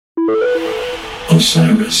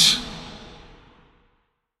Osiris.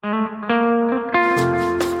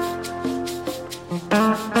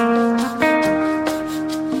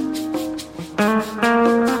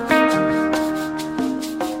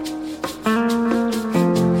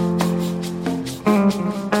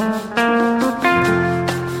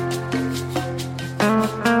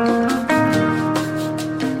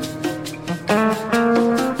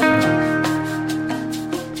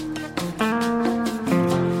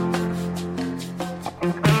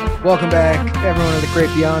 Welcome back, everyone of the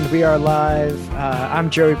Great Beyond. We are live. I'm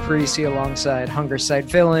Joey Parisi alongside Hunger Site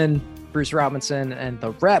villain Bruce Robinson and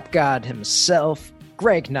the rap god himself,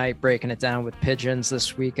 Greg Knight, breaking it down with Pigeons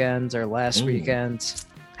this weekend or last weekend.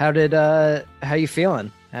 How you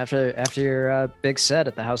feeling after your big set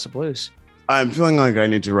at the House of Blues? I'm feeling like I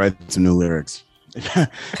need to write some new lyrics.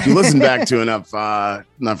 If you listen back to enough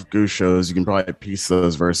Goose shows, you can probably piece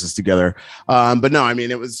those verses together. But no, I mean,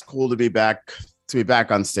 it was cool to be back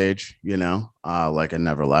on stage, like I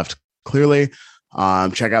never left. Clearly,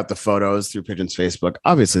 check out the photos through Pigeon's Facebook.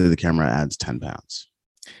 Obviously, the camera adds 10 pounds.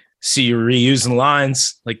 See, you're reusing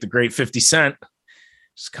lines like the great 50 Cent.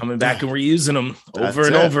 Just coming back and reusing them over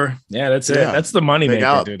and over. Yeah, that's it. That's the money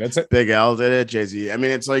maker, dude. That's it. Big L did it. Jay-Z. I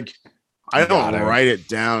mean, it's like, I don't write it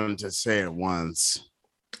down to say it once.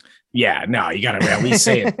 Yeah, no, you got to at least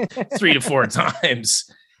say it 3 to 4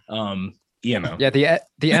 times. Yeah,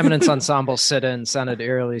 the Eminence Ensemble sit-in sounded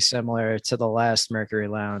eerily similar to the last Mercury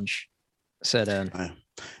Lounge sit-in.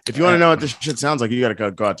 If you want to know what this shit sounds like, you got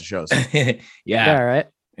to go out to shows. Yeah, right.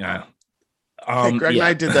 Yeah. Greg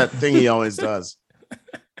Knight did that thing he always does.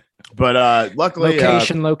 But luckily,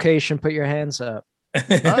 location. Put your hands up.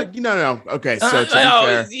 No. Okay, so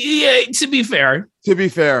to be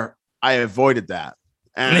fair, I avoided that.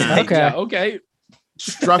 And okay.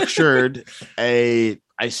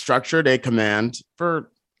 I structured a command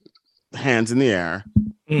for hands in the air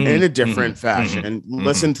in a different fashion.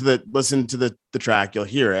 Listen to the track, you'll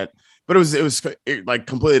hear it, but it was like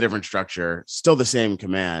completely different structure, still the same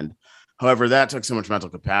command. However, that took so much mental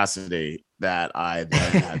capacity that I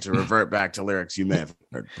then had to revert back to lyrics you may have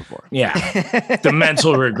heard before. Yeah, the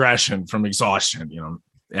mental regression from exhaustion.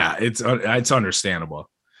 Yeah, it's understandable.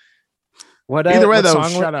 Either way, though,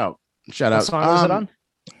 shout out. What song was it on?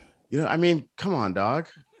 I mean, come on, dog.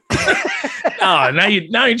 Now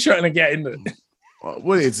you're trying to get into.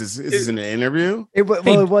 What is this? Is this an interview? It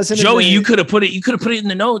wasn't. Joey, you could have put it in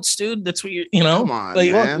the notes, dude. That's what Come on,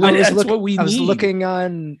 man. That's what we need. I was looking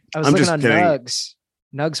on Nugs.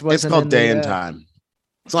 Nugs wasn't. It's called Day and Time.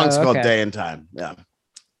 The song's called Day and Time. Yeah.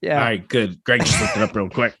 Yeah. All right, good. Greg just looked it up real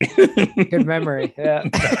quick. Good memory. Yeah.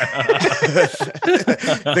 I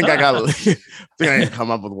think I can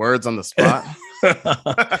come up with words on the spot.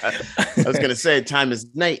 I was gonna say time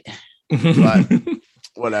is night, but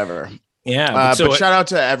whatever. Yeah. But shout out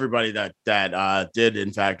to everybody that did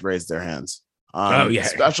in fact raise their hands.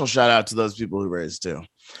 Special shout out to those people who raised too.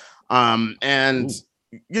 And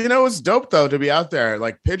it's dope though to be out there.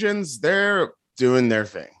 Like Pigeons, they're doing their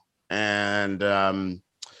thing, and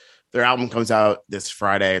their album comes out this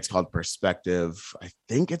Friday. It's called Perspective. I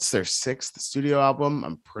think it's their 6th studio album.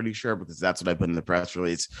 I'm pretty sure because that's what I put in the press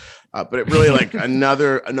release. But it really like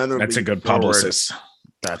another. That's a good publicist.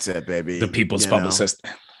 That's it, baby. The people's publicist.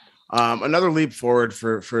 Another leap forward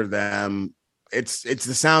for them. It's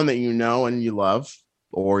the sound that you know and you love,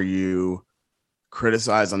 or you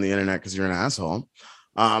criticize on the internet because you're an asshole.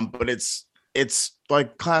 But it's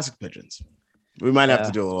like classic Pigeons. We might have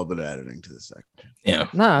to do a little bit of editing to this section. Yeah.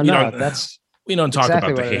 We don't talk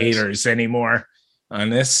exactly about the haters anymore on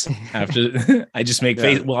this. After I'll just make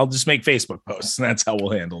Facebook posts, and that's how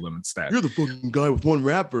we'll handle them instead. You're the fucking guy with 1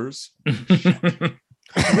 rap verse.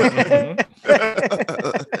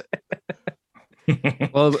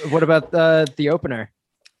 Well, what about the opener?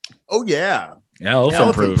 Oh yeah.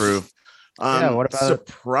 Elephant Proof. What about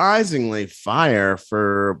surprisingly fire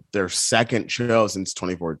for their second show since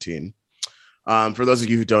 2014. For those of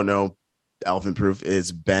you who don't know, Elephant Proof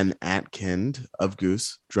is Ben Atkind of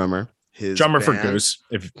Goose, drummer. His drummer band, for Goose.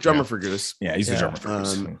 For Goose. Yeah, he's the drummer for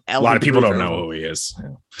Goose. A lot of people don't know who he is. A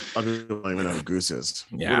lot of people don't even know who Goose is.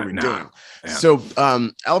 Yeah, what are we doing? Yeah. So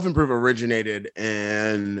Elephant Proof originated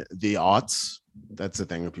in the aughts. That's the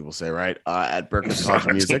thing that people say, right? At Berkeley College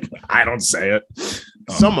of Music. I don't say it.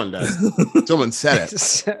 Someone does. Someone said it.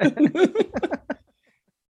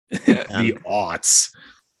 The aughts.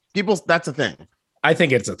 People, that's a thing. I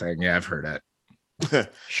think it's a thing. Yeah, I've heard it.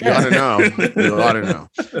 Sure. You ought to know. You ought to know.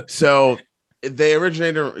 So they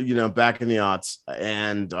originated, back in the aughts,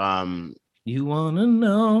 and you want to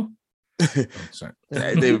know?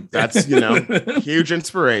 That's huge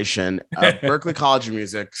inspiration. Berklee College of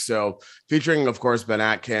Music. So featuring, of course, Ben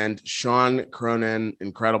Atkind, Sean Cronin,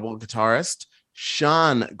 incredible guitarist,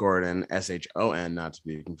 Sean Gordon, Shon, not to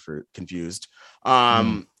be confused.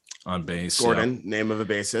 On bass, Gordon, name of a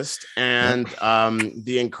bassist, and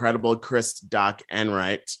the incredible Chris Doc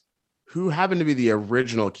Enright, who happened to be the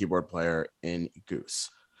original keyboard player in Goose.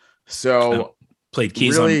 So played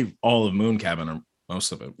keys on all of Moon Cabin, or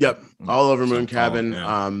most of it. Yep, all over Moon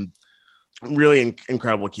Cabin. Really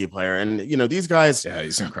incredible key player, and these guys. Yeah,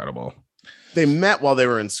 he's incredible. They met while they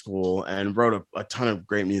were in school and wrote a ton of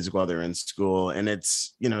great music while they were in school. And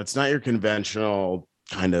it's it's not your conventional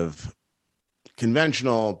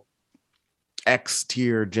X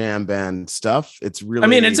tier jam band stuff. It's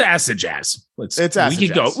really, it's acid jazz. It's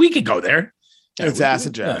acid jazz. We could go there. Yeah, it's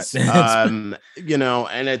acid jazz. And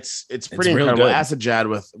it's pretty incredible. Acid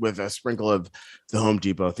jazz with a sprinkle of the Home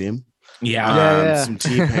Depot theme. Yeah. Some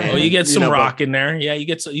T-Pain. You get some rock in there. Yeah, you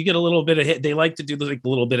get a little bit of hit. They like to do like a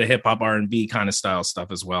little bit of hip hop R&B kind of style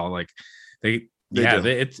stuff as well. Like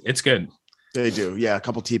it's good. They do. Yeah, a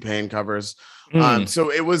couple T-Pain covers.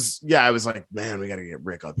 So it was I was like, man, we got to get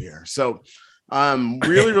Rick up here. So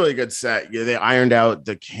really, really good set. Yeah, they ironed out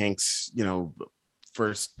the kinks,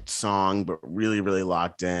 first song, but really, really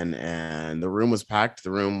locked in, and the room was packed.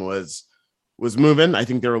 The room was moving. I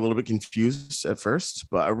think they were a little bit confused at first,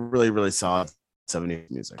 but a really, really solid 70s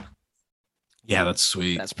music. Yeah, that's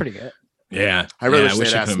sweet. That's pretty good. Yeah, I really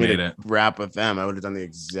wish they'd asked me to rap with them. I would have done the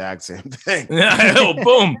exact same thing.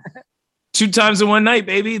 Boom, 2 times in one night,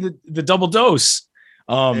 baby. The double dose.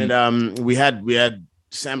 We had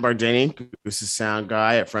Sam Bardini, who's the sound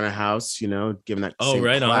guy at front of house, giving that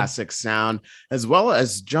classic sound, as well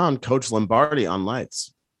as John Coach Lombardi on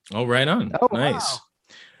lights. Oh, right on. Oh, nice. Wow.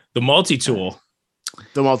 The multi-tool.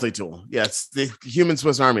 Yes, the human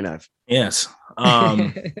Swiss Army knife. Yes.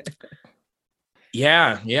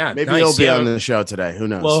 Yeah. Maybe he'll be on the show today. Who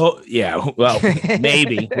knows? Well,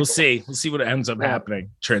 maybe. We'll see. We'll see what ends up happening,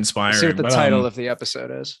 transpiring. See what the title of the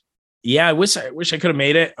episode is. Yeah, I wish I could have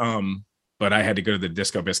made it. But I had to go to the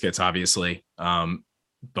Disco Biscuits, obviously. But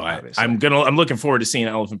obviously. I'm looking forward to seeing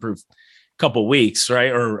Elephant Proof a couple weeks,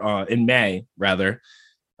 right? Or in May, rather.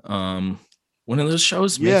 One of those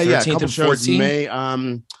shows, May 13th and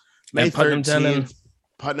 14th. May 13th,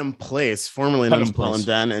 Putnam Place, formerly known as Putnam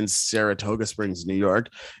Den, in Saratoga Springs, New York,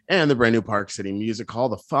 and the brand new Park City Music Hall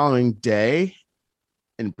the following day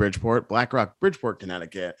in Bridgeport, Bridgeport,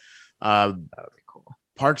 Connecticut. That would be cool.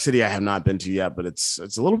 Park City I have not been to yet, but it's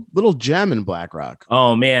a little gem in Black Rock.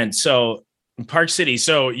 Oh man, so Park City,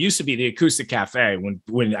 so it used to be the Acoustic Cafe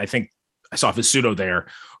when I think I saw Visuto there,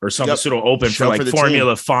 or some Visuto open for like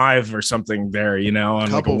Formula 5 or something there,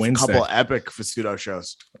 on like a Wednesday. Couple epic Visuto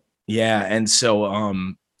shows. Yeah, and so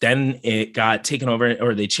then it got taken over,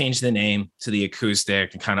 or they changed the name to the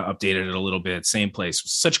Acoustic and kind of updated it a little bit. Same place,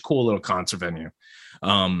 such a cool little concert venue.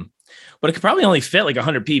 But it could probably only fit like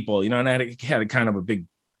 100 people, and it had a kind of a big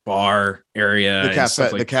bar area.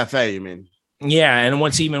 The cafe, you mean? Yeah, and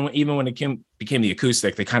once even when it became the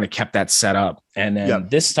Acoustic, they kind of kept that set up, and then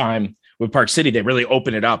this time with Park City, they really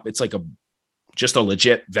open it up. It's like just a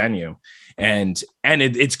legit venue, and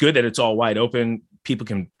it's good that it's all wide open. People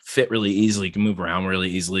can fit really easily, can move around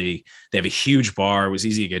really easily. They have a huge bar. It was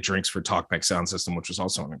easy to get drinks for Talkback Sound System, which was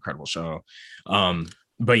also an incredible show.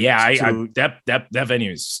 But yeah, that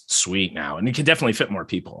venue is sweet now, and it can definitely fit more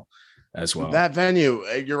people as well. That venue,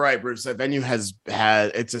 you're right, Bruce. That venue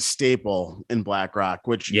it's a staple in Black Rock,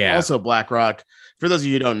 which also Black Rock, for those of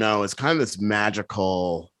you who don't know, is kind of this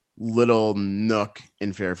magical little nook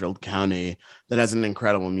in Fairfield County that has an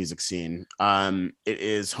incredible music scene. It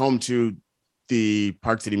is home to the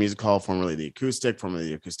Park City Music Hall, formerly the Acoustic, formerly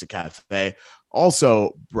the Acoustic Cafe,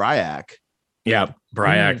 also Bryac. Yeah,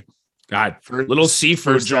 Bryac. God, little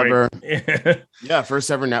seafood joint.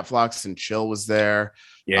 First ever Netflix and Chill was there.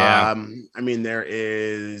 Yeah. There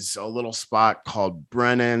is a little spot called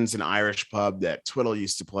Brennan's, an Irish pub that Twiddle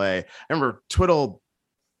used to play. I remember Twiddle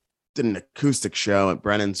did an acoustic show at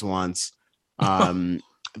Brennan's once.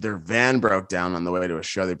 Their van broke down on the way to a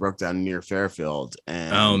show. They broke down near Fairfield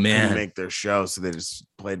and couldn't make their show, so they just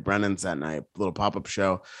played Brennan's that night. Little pop-up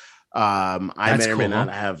show. I may or may not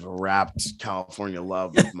have rapped California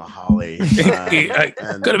Love with Mahali.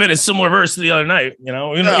 Could have been a similar verse to the other night,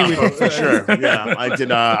 for sure. Yeah,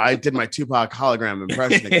 I did my Tupac hologram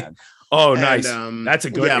impression again. Oh, nice. That's a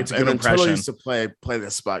good, it's a good impression. Totally used to play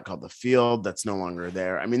this spot called The Field. That's no longer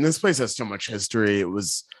there. This place has so much history. It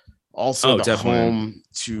was also home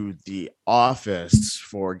to the office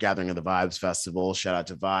for Gathering of the Vibes Festival. Shout out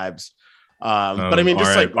to Vibes. But I mean,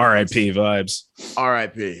 just like RIP vibes.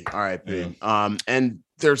 RIP. And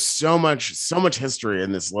there's so much history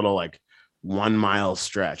in this little like 1 mile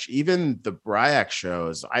stretch. Even the Bryac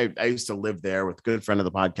shows. I used to live there with a good friend of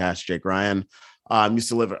the podcast, Jake Ryan. Used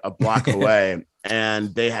to live a block away,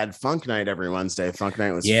 and they had Funk Night every Wednesday. Funk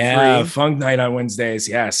Night was free. Funk Night on Wednesdays,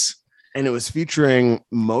 yes. And it was featuring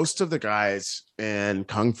most of the guys in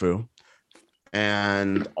Kung Fu,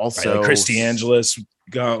 and also like Christy Angeles,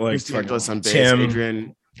 got like Christy Angeles on bass, Tim,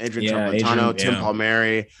 Adrian Tramontano, Tim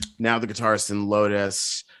Palmieri, now the guitarist in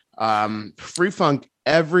Lotus. Free Funk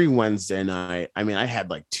every Wednesday night. I mean, I had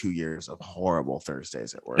like 2 years of horrible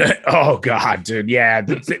Thursdays at work. Oh God, dude. Yeah.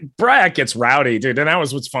 Bryac gets rowdy, dude. And that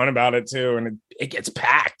was what's fun about it too. And it gets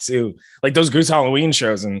packed too. Like those Goose Halloween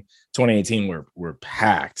shows in 2018 were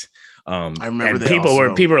packed. I remember people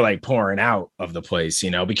were like pouring out of the place,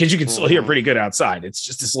 because you can still hear pretty good outside. It's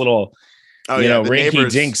just this little,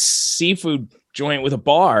 rinky dink seafood joint with a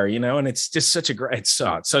bar, and it's just such a great, it's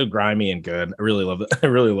so grimy and good. I really love it. I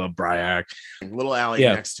really love Bryac. Little alley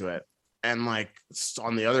next to it, and like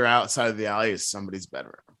on the other outside of the alley is somebody's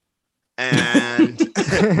bedroom, and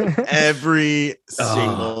every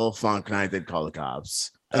single funk night they'd call the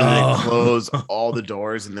cops and they'd close all the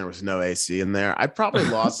doors, and there was no AC in there. I probably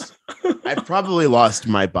lost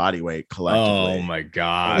my body weight collectively. Oh my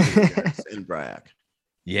God. In Bryac.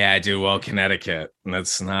 Yeah, dude. Well, Connecticut.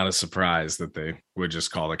 That's not a surprise that they would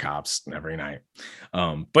just call the cops every night.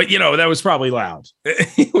 But that was probably loud.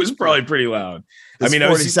 It was probably pretty loud. This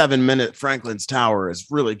 47-minute Franklin's Tower is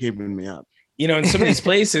really keeping me up. In some of these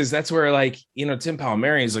places, that's where like, Tim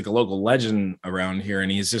Palmieri is like a local legend around here.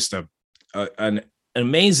 And he's just an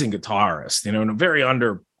amazing guitarist, and a very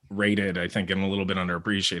underrated, I think, and a little bit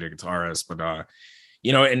underappreciated guitarist. But,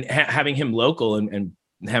 and having him local and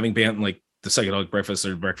having band like the Psychedelic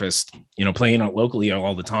Breakfast, playing out locally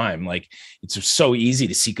all the time. Like it's so easy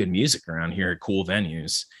to see good music around here at cool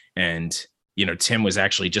venues. And, Tim was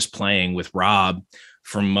actually just playing with Rob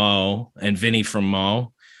from Mo and Vinny from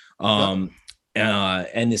Mo. And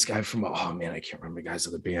this guy from, I can't remember the guys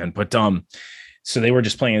of the band, but, so they were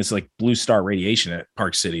just playing this like Blue Star Radiation at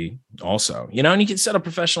Park City also, and you can set up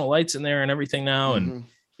professional lights in there and everything now. And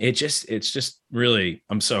it's just really,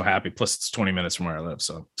 I'm so happy. Plus it's 20 minutes from where I live.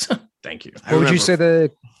 So thank you. What would you say the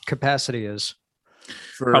capacity is?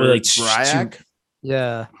 For probably like Bryac?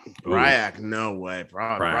 Yeah. Bryac, no way.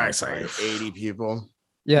 Bryac's like 80 people.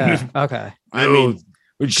 Yeah. Okay. I mean,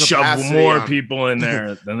 we'd shove more people in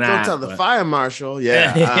there than that. Don't tell the fire marshal.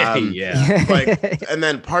 Yeah. Yeah. And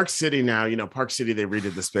then Park City now, Park City, they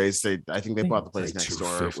redid the space. I think they bought the place next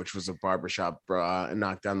door, which was a barbershop, and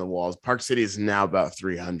knocked down the walls. Park City is now about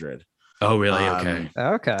 300. Oh, really? Okay.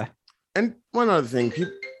 Okay. And one other thing,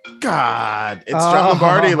 God, it's John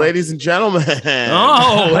Lombardi, ladies and gentlemen.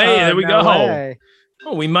 Oh, hey, there we go. Way.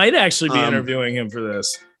 Oh, we might actually be interviewing him for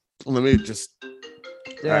this. Let me just.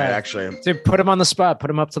 Yeah. All right, actually. Dude, put him on the spot. Put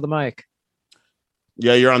him up to the mic.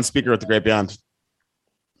 Yeah, you're on speaker with the Great Beyond.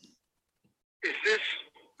 Is this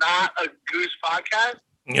not a Goose podcast?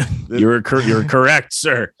 You're correct,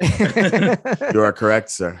 sir. You are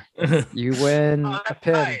correct, sir. You win a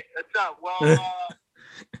pin. Right. That's up. Well,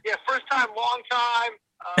 first time, long time.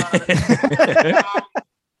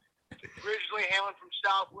 Originally hailing from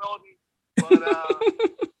South Wilton, but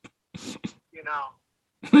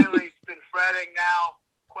clearly it's been fretting now.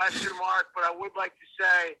 Question mark, but I would like to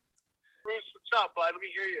say, Bruce, what's up, bud? Let me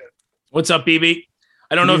hear you. What's up, BB?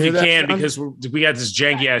 I don't know if you can because we got this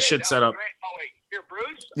janky ass shit set up. Great. Oh wait, hear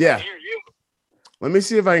Bruce? Yeah. I hear you. Let me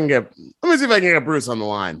see if I can get Bruce on the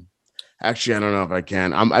line. Actually, I don't know if I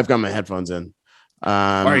can. I've got my headphones in.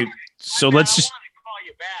 All right, so let's just call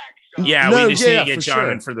you back. So. Yeah, we just need to get John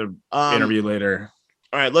in for the interview later.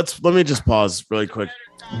 All right, let me just pause really quick.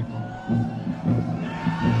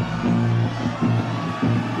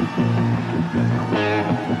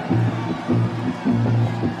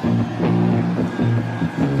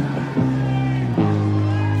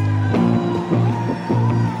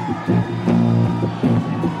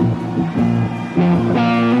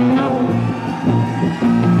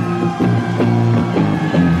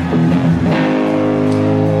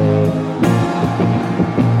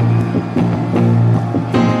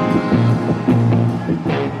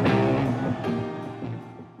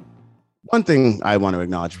 One thing I want to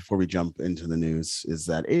acknowledge before we jump into the news is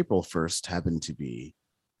that April 1st happened to be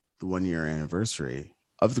the 1-year anniversary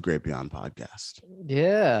of the Great Beyond podcast.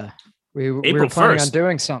 Yeah. We were planning 1st. on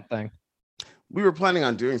doing something. We were planning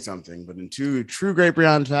on doing something, but in true Great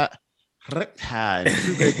Beyond fashion,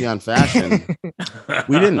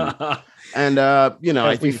 we didn't. And I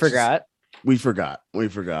think we forgot. We forgot.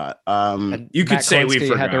 And you could Matt say Klinsky we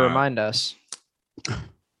forgot. had to remind us.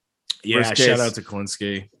 Yeah, shout out to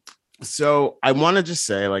Klinsky. So I want to just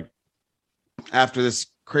say, like, after this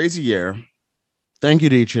crazy year, thank you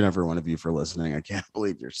to each and every one of you for listening. I can't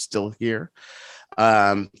believe you're still here.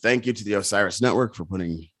 Thank you to the Osiris Network for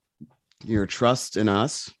putting your trust in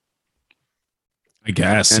us. I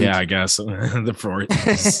guess. The for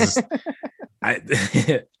I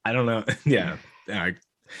don't know. Yeah.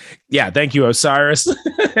 Thank you, Osiris.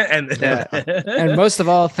 And most of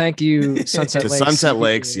all, thank you, Sunset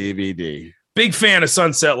Lake CBD. Big fan of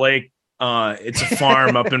Sunset Lake. It's a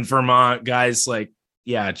farm up in Vermont, guys. Like,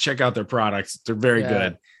 yeah, check out their products. They're very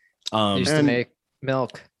good. Used to make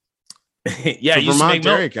milk. Yeah, for Vermont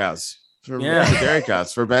dairy cows. For dairy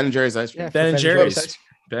cows. For Ben and Jerry's ice cream. Ben and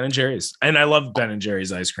Jerry's. And I love Ben and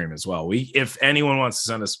Jerry's ice cream as well. If anyone wants to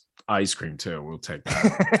send us ice cream too, we'll take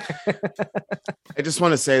that. I just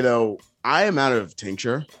want to say though, I am out of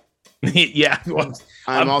tincture. Yeah, well,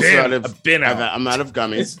 I'm out of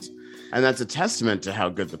gummies, and that's a testament to how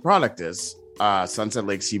good the product is.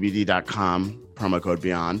 SunsetLakeCBD.com, promo code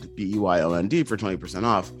Beyond, BEYOND for 20%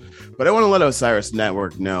 off. But I want to let Osiris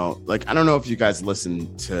Network know, like, I don't know if you guys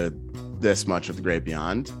listen to this much of the Great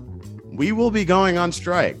Beyond. We will be going on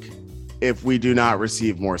strike if we do not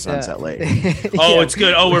receive more Sunset Lake. It's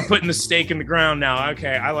good. Oh, we're putting the stake in the ground now.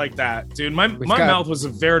 Okay, I like that, dude. My mouth was a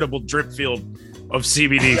veritable drip field of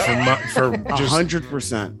CBD for just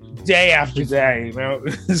 100% day after day. You know,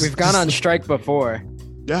 we've gone on strike before.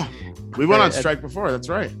 Yeah, we went on strike before. That's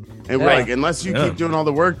right. And we're like, unless you keep doing all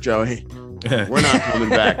the work, Joey, we're not coming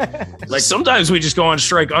back. Like sometimes we just go on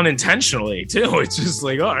strike unintentionally too. It's just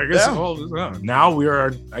like, I guess now we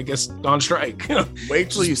are, I guess, on strike. Wait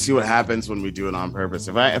till you see what happens when we do it on purpose.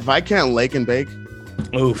 If I can't lake and bake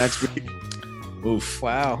next week,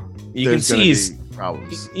 wow, you can see his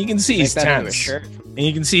problems. You can see his tense, and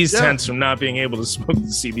you can see his tense from not being able to smoke the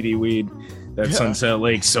CBD weed that Sunset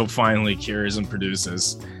Lake so finely cures and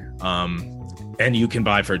produces. And you can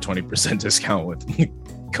buy for a 20% discount with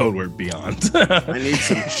code word Beyond.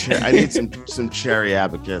 I need some cherry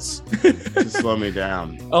abacus to slow me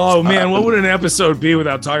down. Oh man, what would an episode be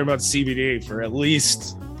without talking about CBD for at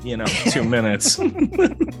least 2 minutes? I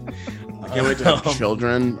can't wait to have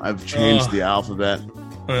children. I've changed the alphabet.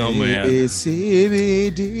 Oh man.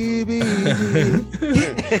 A-B-C-B-D.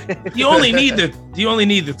 You only need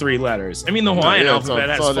the 3 letters. I mean, the Hawaiian alphabet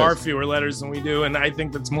has far fewer letters than we do, and I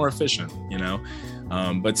think that's more efficient,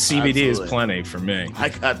 but CBD is plenty for me. I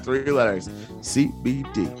got 3 letters.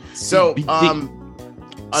 CBD. So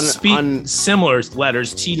similar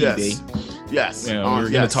letters, TDB. Yes. Yeah, we're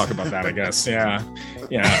going to talk about that, I guess. Yeah.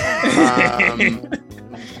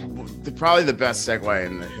 Probably the best segue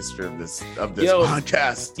in the history of this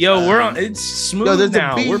podcast. We're on. It's smooth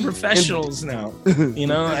now. We're professionals now.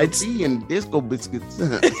 It's B and disco biscuits.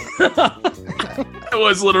 I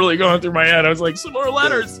was literally going through my head. I was like, some more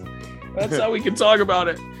letters. That's how we can talk about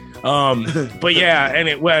it. But yeah,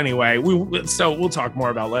 anyway, we'll talk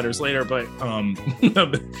more about letters later. But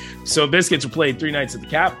so Biscuits are played 3 nights at the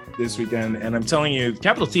Cap this weekend, and I'm telling you,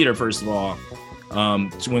 Capitol Theater, first of all.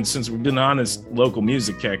 Since we've been on this local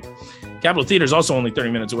music kick, Capitol Theater is also only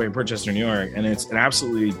 30 minutes away in Port-Chester, New York, and it's an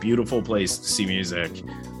absolutely beautiful place to see music,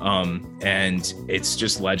 and it's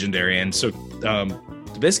just legendary. And so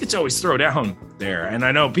the Biscuits always throw down there, and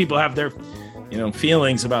I know people have their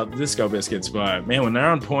feelings about Disco Biscuits, but man, when they're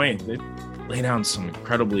on point, they lay down some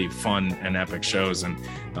incredibly fun and epic shows. And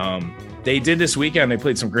they did this weekend. They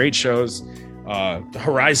played some great shows.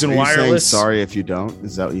 Horizon Wireless. Sorry if you don't.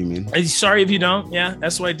 Is that what you mean? Sorry if you don't. Yeah.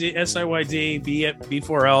 SYD, SIYD,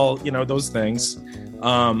 B4L, those things.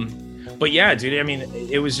 But yeah, dude, I mean,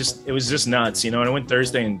 it was just nuts, and I went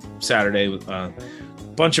Thursday and Saturday with a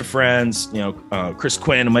bunch of friends, Chris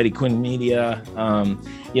Quinn of Mighty Quinn Media.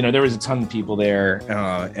 There was a ton of people there,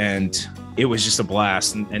 and it was just a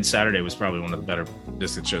blast. And Saturday was probably one of the better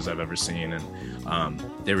Biscuit shows I've ever seen. And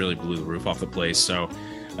they really blew the roof off the place. So,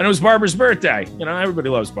 and it was Barber's birthday. Everybody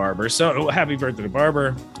loves Barber. So happy birthday to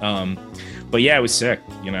Barber. But yeah, it was sick.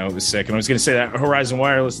 It was sick. And I was going to say that Horizon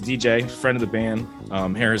Wireless DJ, friend of the band,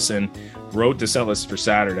 Harrison, wrote the set list for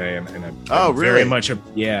Saturday. And I really?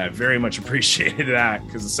 very much appreciated that,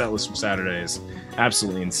 because the set list for Saturday is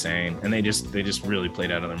absolutely insane. And they just really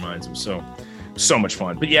played out of their minds. It was so much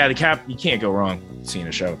fun. But yeah, the Cap, you can't go wrong seeing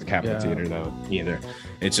a show at the Capitol Theater though either.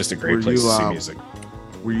 It's just a great place to see music.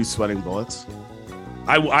 Were you sweating bullets?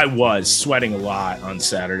 I was sweating a lot on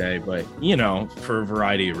Saturday, but for a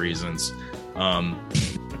variety of reasons. Had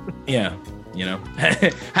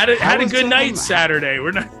a good night Saturday.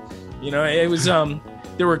 We're not, it was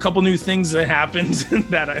there were a couple new things that happened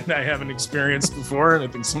that I haven't experienced before, and I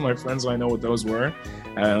think some of my friends I know what those were.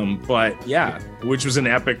 But yeah, which was an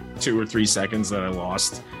epic 2 or 3 seconds that I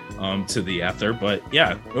lost to the ether. But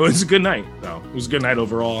yeah, it was a good night though. It was a good night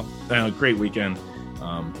overall. Great weekend.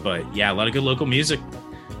 But yeah, a lot of good local music,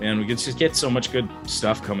 and we just get so much good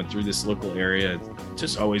stuff coming through this local area. It's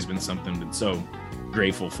just always been something been so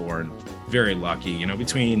grateful for and very lucky, you know,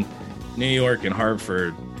 between New York and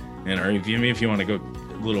Hartford, and or if you want to go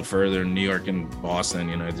a little further, New York and Boston,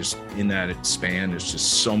 you know, just in that span, there's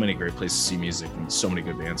just so many great places to see music and so many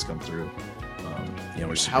good bands come through. You know,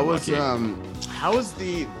 we're super lucky. How was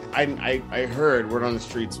the? I heard word on the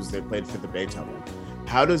streets was they played Fifth of Beethoven.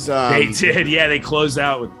 How does they did? Yeah, they closed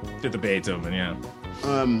out with Fifth of Beethoven. Yeah.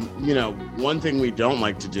 You know, one thing we don't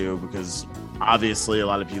like to do, because obviously a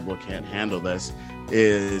lot of people can't handle this,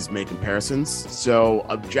 is make comparisons. So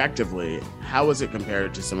objectively, how is it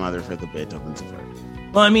compared to some other Fifth of Beethovens you've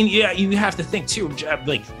heard? Well, I mean, yeah, you have to think too,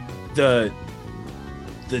 like the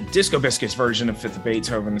Disco Biscuits version of Fifth of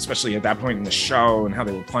Beethoven, especially at that point in the show and how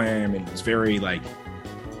they were playing. I mean, it was very like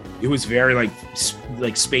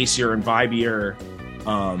spacier and vibier,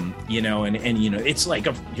 you know, and you know, it's like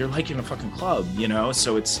you're like in a fucking club, you know,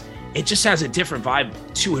 so it just has a different vibe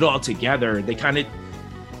to it altogether. They kind of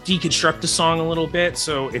deconstruct the song a little bit,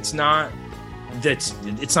 so it's not like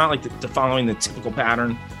the following the typical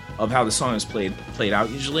pattern of how the song is played out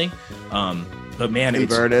usually. But man,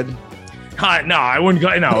 inverted. No, I wouldn't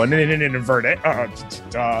go. No, and invert it.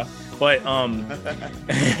 But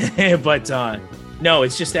no,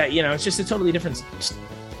 it's just that, you know, it's just a totally different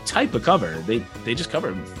type of cover. They just cover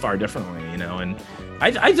it far differently, you know. And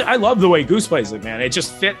I love the way Goose plays it, man. It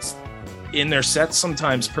just fits in their sets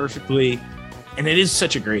sometimes perfectly, and it is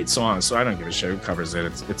such a great song. So I don't give a shit who covers it.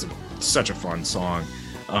 It's such a fun song.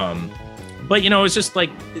 But you know, it's just like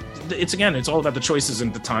it's all about the choices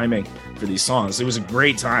and the timing for these songs. It was a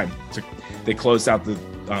great time. They closed out the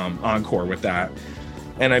encore with that,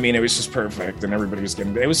 and I mean, it was just perfect, and everybody was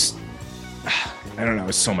getting. It was, I don't know, it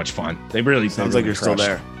was so much fun. They really sounds like you're still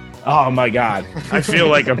there. Oh my god, I feel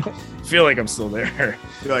like I'm still there. I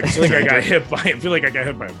feel like I got hit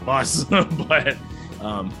by a bus, but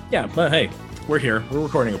yeah, but hey, we're here. We're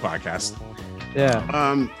recording a podcast.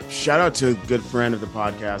 Yeah. Shout out to a good friend of the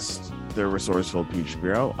podcast, the Resourceful Peach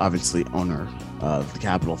Bureau, obviously owner of the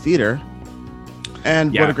Capitol Theater.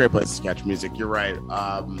 And what a great place to catch music. You're right.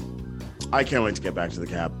 I can't wait to get back to the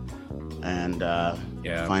Cap and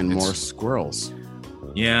find more squirrels.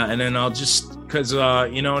 Yeah, and then I'll just, because,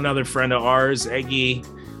 you know, another friend of ours, Eggy,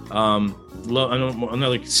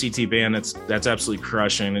 another CT band that's absolutely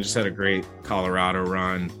crushing. They just had a great Colorado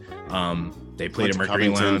run. They played at Mercury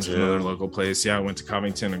Lounge, another local place. Yeah, I went to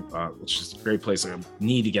Covington, which is a great place. I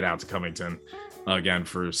need to get out to Covington again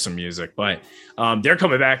for some music. But they're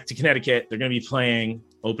coming back to Connecticut. They're going to be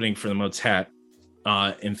opening for the Motet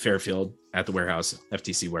in Fairfield at the warehouse,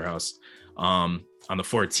 FTC warehouse, on the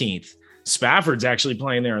 14th. Spafford's actually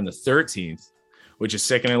playing there on the 13th, which is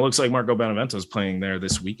sick. And it looks like Marco Benevento's playing there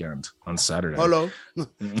this weekend on Saturday. Polo.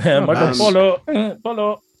 Marco Polo.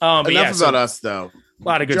 Enough about us, though. A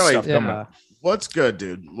lot of good stuff coming. What's good,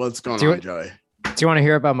 dude? What's going on, Joey? Do you want to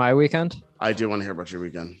hear about my weekend? I do want to hear about your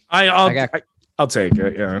weekend. I'll take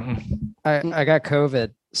it. Yeah. I got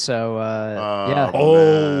COVID, so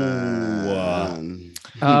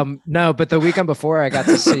yeah. No, but the weekend before I got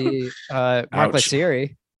to see Mark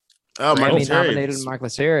Lasseri. Oh, Mark Lasseri. Nominated Mark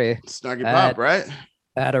Lasseri. Snuggy Pop, right?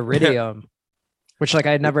 At Iridium, which like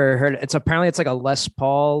I'd never heard. It's like a Les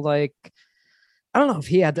Paul, like I don't know if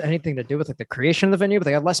he had anything to do with like the creation of the venue, but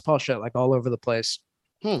they had Les Paul shit like all over the place.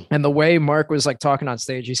 And the way Mark was like talking on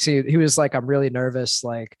stage, he was like, I'm really nervous.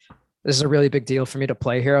 Like, this is a really big deal for me to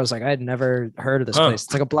play here. I was like, I had never heard of this place.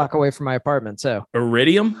 It's like a block away from my apartment too.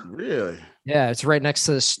 Iridium? Really? Yeah, it's right next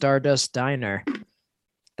to the Stardust Diner.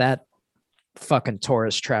 That fucking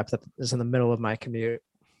tourist trap that is in the middle of my commute.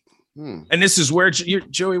 And this is where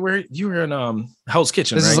Joey, where you were in Hell's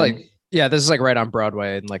Kitchen, this right? This is like right on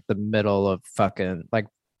Broadway in like the middle of fucking like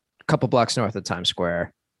a couple blocks north of Times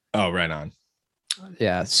Square. Oh, right on.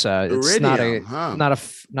 Yeah, so it's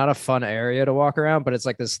not a fun area to walk around, but it's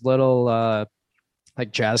like this little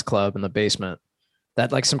like jazz club in the basement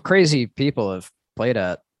that like some crazy people have played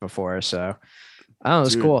at before. So I don't know,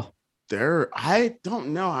 it's cool. I don't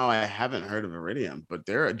know how I haven't heard of Iridium, but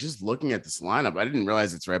they're just looking at this lineup. I didn't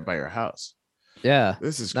realize it's right by your house. Yeah,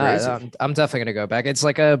 this is crazy. I'm definitely gonna go back. It's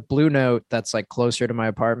like a Blue Note that's like closer to my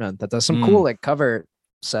apartment that does some cool like cover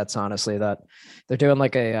sets. Honestly, that they're doing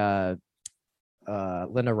like a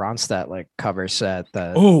Linda Ronstadt like cover set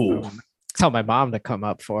that tell my mom to come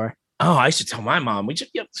up for. Oh, I should tell my mom. We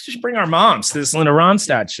should bring our moms to this Linda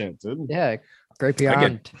Ronstadt shit, dude. Yeah, Great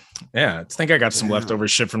Beyond. I think I got some leftover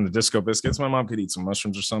shit from the Disco Biscuits. My mom could eat some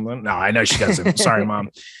mushrooms or something. No, I know she doesn't. Sorry, Mom.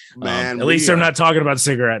 Man, at least they're not talking about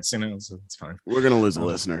cigarettes, so it's fine. We're gonna lose a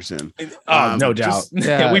listener soon. No doubt.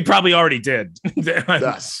 We probably already did.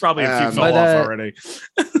 Probably a few fell off already.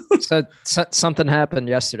 so something happened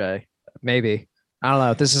yesterday. Maybe. I don't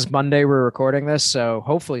know. This is Monday. We're recording this, so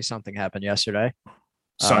hopefully something happened yesterday.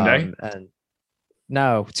 Sunday? And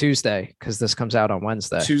no, Tuesday, because this comes out on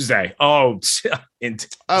Wednesday. Tuesday. Tomorrow.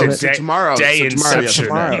 Day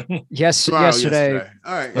tomorrow. Yesterday.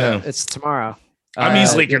 All right. Yeah. It's tomorrow. I'm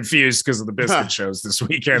easily confused because of the biscuit shows this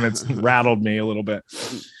weekend. It's rattled me a little bit.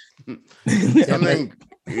 Something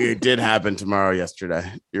it did happen tomorrow.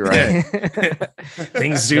 Yesterday. You're right.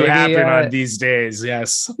 Things do happen on these days.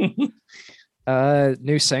 Yes.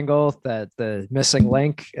 New single, that the missing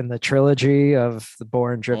link in the trilogy of the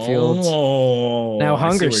Born Dripfields. Now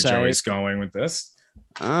Hunger Site. Joey's going with this.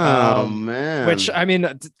 Oh man. Which I mean,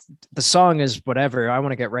 the song is whatever. I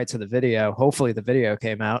want to get right to the video. Hopefully the video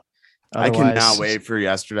came out. Otherwise... I cannot wait for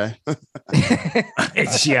yesterday.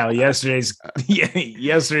 Yesterday's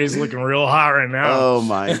looking real hot right now. Oh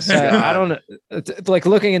my god. I don't know. Like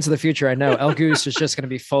looking into the future, I know El Goose is just going to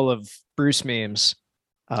be full of Bruce memes.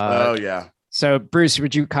 Oh yeah. So, Bruce,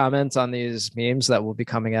 would you comment on these memes that will be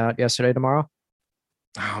coming out tomorrow?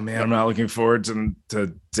 Oh, man, I'm not looking forward to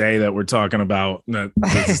the day that we're talking about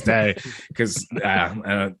this day because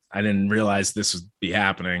I didn't realize this would be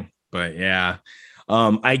happening. But, yeah,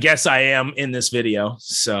 I guess I am in this video,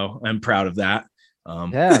 so I'm proud of that.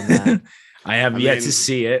 Man. I have yet to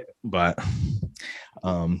see it, but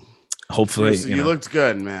hopefully. Bruce, you looked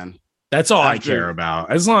good, man. That's all I care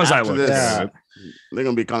about. As long as I look good. They're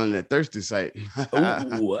gonna be calling it Thirsty Site.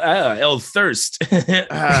 El Thirst.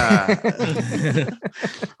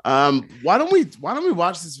 Why don't we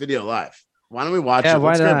watch this video live? Why don't we watch it?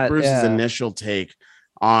 Let's get Bruce's initial take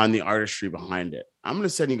on the artistry behind it. I'm gonna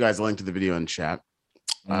send you guys a link to the video in chat.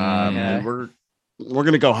 And we're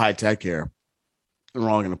gonna go high tech here, and we're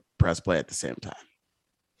all gonna press play at the same time.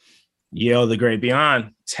 Yo, the Great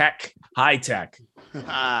Beyond, tech, high tech,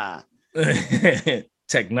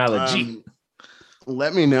 technology.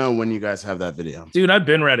 Let me know when you guys have that video, dude. I've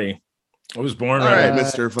been ready. I was born ready. All right,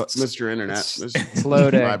 Mr. Internet. It's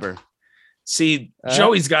loading. Fiber. See,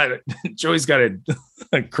 Joey's got a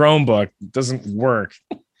Chromebook. It doesn't work.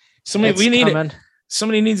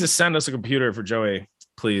 Somebody needs to send us a computer for Joey,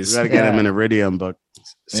 please. We gotta get him an Iridium book.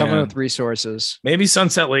 Someone with resources. Maybe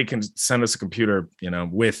Sunset Lake can send us a computer,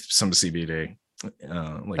 with some CBD,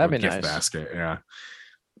 like that'd a gift nice. basket. Yeah.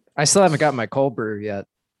 I still haven't got my cold brew yet,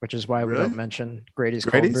 which is why we don't mention Grady's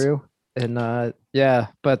cold brew. And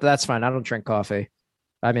but that's fine. I don't drink coffee.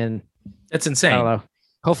 I mean, that's insane. I don't know.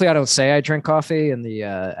 Hopefully I don't say I drink coffee in the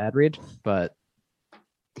ad read, but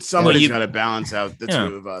somebody's got to balance out the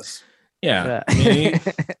two of us. Yeah.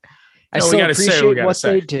 I still appreciate what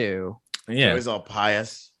they do. Yeah. Always all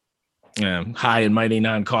pious. Yeah. High and mighty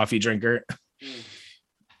non-coffee drinker.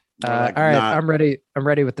 All right. I'm ready. I'm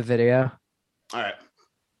ready with the video. All right.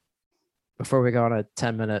 Before we go on a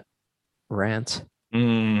 10-minute rant.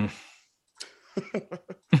 All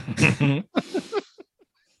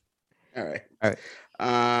right.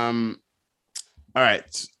 All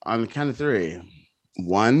right. On the count of 3.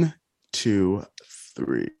 1, 2,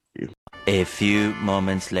 3. A few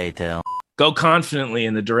moments later. Go confidently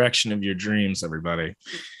in the direction of your dreams, everybody.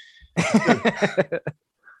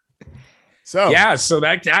 So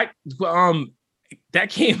that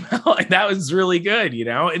came out, and that was really good,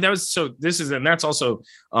 and that was that's also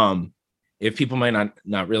if people might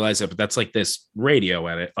not realize it, but that's like this radio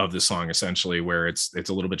edit of the song essentially, where it's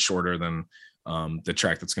a little bit shorter than the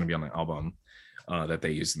track that's going to be on the album that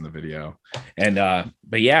they used in the video. And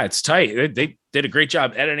but yeah, it's tight. They did a great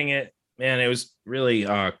job editing it, man. It was really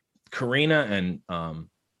Karina and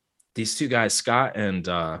these two guys, Scott and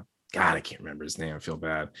God, I can't remember his name. I feel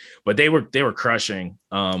bad, but they were crushing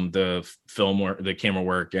the film work, the camera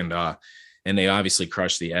work, and they obviously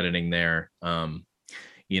crushed the editing there.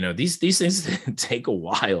 These things take a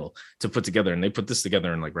while to put together, and they put this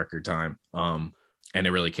together in like record time. And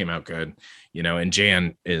it really came out good, and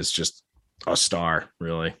Jan is just a star,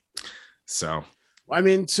 really. So,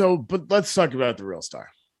 but let's talk about the real star.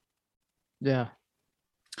 Yeah.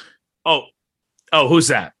 Oh, who's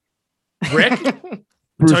that? Rick?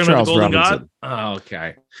 Bruce Talking about Charles the Golden Robinson. God? Oh,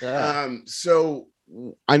 okay. So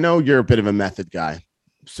I know you're a bit of a method guy.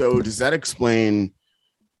 So does that explain,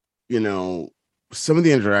 some of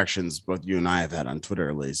the interactions both you and I have had on Twitter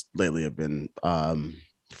at least lately have been,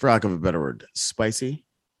 for lack of a better word, spicy.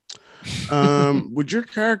 Would your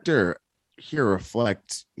character here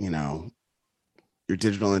reflect, your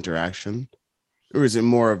digital interaction? Or is it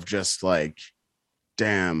more of just like,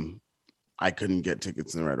 damn, I couldn't get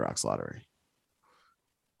tickets in the Red Rocks lottery?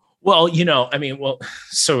 Well,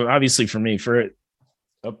 so obviously for me, for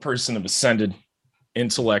a person of ascended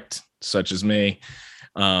intellect such as me,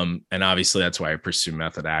 and obviously that's why I pursue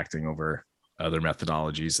method acting over other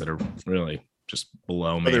methodologies that are really just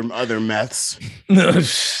below me. Other meths. No,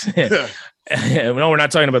 we're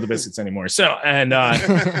not talking about the biscuits anymore. So, and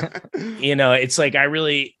it's like I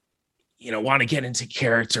really, want to get into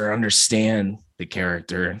character, understand the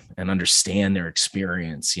character, and understand their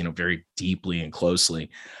experience, very deeply and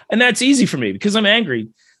closely. And that's easy for me because I'm angry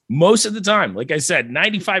most of the time. Like I said,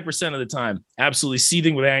 95% of the time, absolutely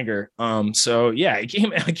seething with anger. So yeah,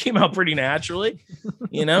 it came out pretty naturally.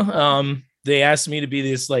 They asked me to be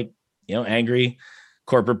this angry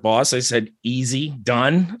corporate boss. I said, easy,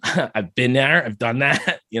 done. I've been there. I've done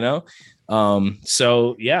that,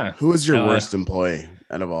 So yeah. Who was your worst employee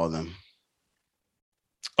out of all of them?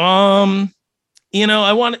 I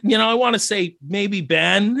want to say maybe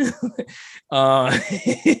Ben,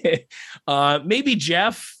 maybe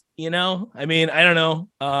Jeff, I don't know.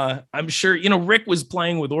 I'm sure, Rick was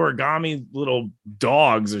playing with origami little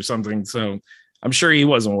dogs or something. So I'm sure he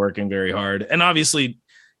wasn't working very hard. And obviously,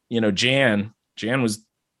 Jan was,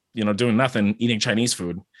 doing nothing, eating Chinese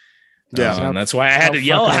food. Yeah. And that's why I had to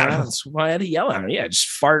yell at him. That's why I had to yell at him. Yeah. Just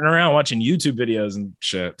farting around, watching YouTube videos and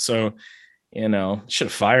shit. So, should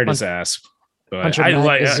have fired his ass. But I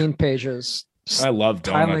magazine pages. I love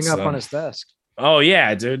donuts, piling up on his desk. Oh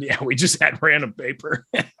yeah, dude. Yeah, we just had random paper.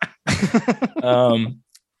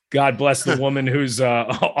 God bless the woman whose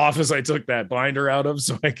office I took that binder out of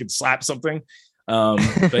so I could slap something.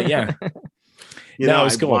 But yeah, I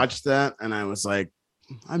watched that and I was like,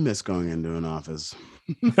 I miss going into an office.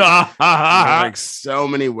 Like so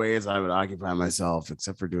many ways I would occupy myself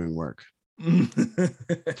except for doing work.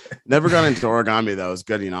 Never got into origami though. It was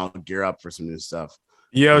good, I'll gear up for some new stuff.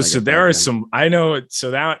 So there are some, I know. So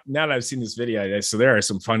now that I've seen this video, so there are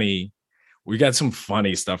some funny, we got some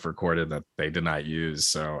funny stuff recorded that they did not use.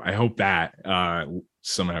 So I hope that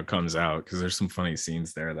somehow comes out because there's some funny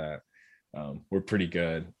scenes there that were pretty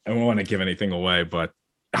good. I don't want to give anything away, but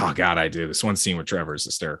oh God, I do. This one scene with Trevor is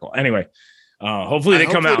hysterical. Anyway, hopefully they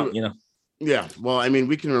come out, Yeah. Well,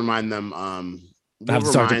 we can remind them, I have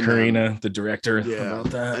to talk to Karina, the director,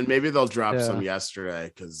 about that. And maybe they'll drop some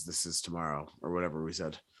yesterday because this is tomorrow or whatever we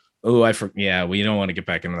said. Oh, we don't want to get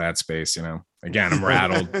back into that space, Again, I'm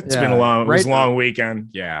rattled. It's been a long weekend.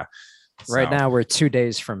 Yeah. Right now, we're 2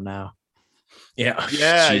 days from now. Yeah.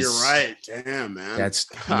 Yeah, Jeez. You're right. Damn, man. That's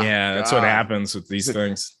what happens with these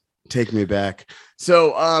things. Take me back.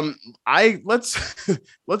 So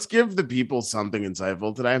let's give the people something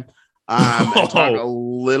insightful today. And talk a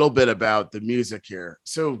little bit about the music here.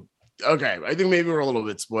 So, okay, I think maybe we're a little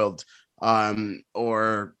bit spoiled,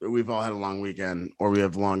 or we've all had a long weekend, or we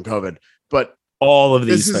have long COVID. But all of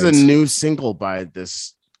these this is a new single by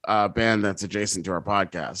this band that's adjacent to our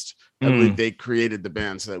podcast. I believe they created the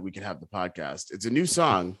band so that we could have the podcast. It's a new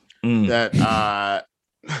song that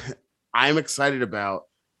I'm excited about.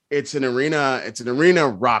 It's an arena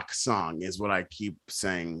rock song, is what I keep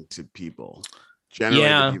saying to people. Generally,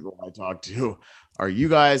 the people I talk to are you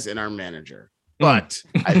guys and our manager. But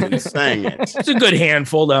I've been saying it. It's a good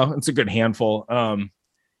handful, though. It's a good handful. But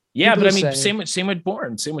same with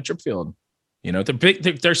Born, same with Tripfield.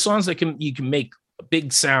 They're songs that you can make a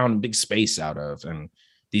big sound, big space out of, and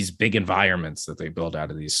these big environments that they build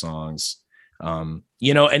out of these songs. And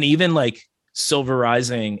even like Silver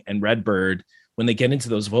Rising and Redbird, when they get into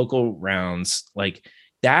those vocal rounds, like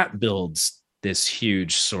that builds this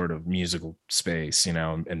huge sort of musical space,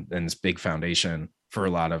 and this big foundation for a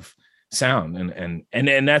lot of sound.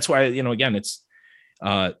 And that's why, again, it's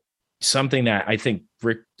something that I think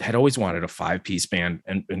Rick had always wanted, a 5-piece band,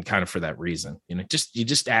 and kind of for that reason,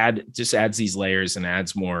 just adds these layers and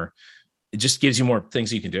adds more. It just gives you more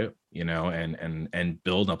things you can do, and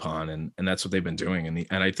build upon. And that's what they've been doing.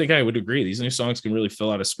 And I think I would agree. These new songs can really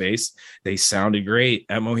fill out a space. They sounded great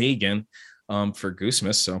at Mohegan for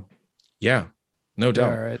Goosemas. So yeah, no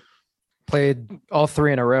doubt. All right. Played all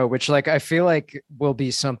 3 in a row, which I feel like will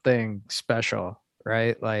be something special,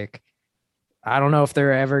 right? Like, I don't know if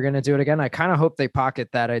they're ever going to do it again. I kind of hope they pocket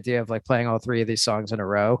that idea of playing all 3 of these songs in a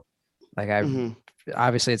row.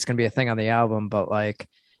 Obviously it's going to be a thing on the album, but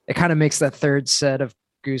it kind of makes that third set of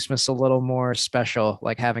Goosemas a little more special.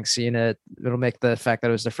 Having seen it, it'll make the fact that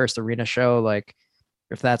it was the first arena show,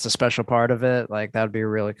 if that's a special part of it, that would be a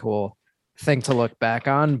really cool thing to look back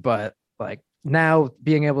on. But now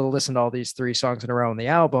being able to listen to all these 3 songs in a row on the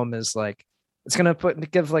album is like, it's going to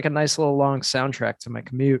give like a nice little long soundtrack to my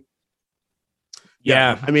commute.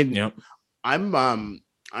 Yeah. I mean,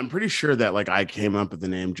 I'm pretty sure that like I came up with the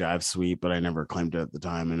name Jive Sweet, but I never claimed it at the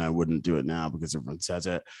time, and I wouldn't do it now because everyone says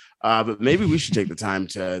it. But maybe we should take the time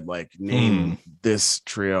to like name this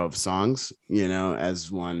trio of songs, as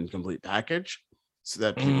one complete package, so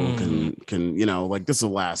that people can like this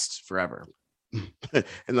will last forever,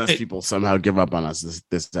 unless people somehow give up on us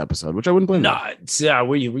this episode, which I wouldn't blame. Yeah,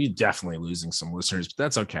 we're definitely losing some listeners, but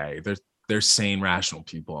that's okay. They're sane, rational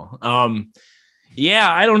people.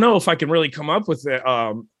 Yeah, I don't know if I can really come up with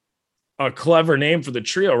a clever name for the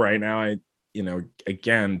trio right now. I,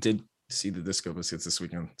 again, did see the Disco Biscuits this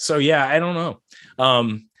weekend. So yeah, I don't know.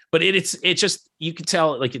 But it's just, you could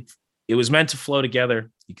tell like it was meant to flow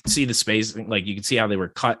together. You could see the space, like you could see how they were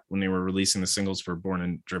cut when they were releasing the singles for Born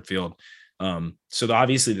in Dripfield. So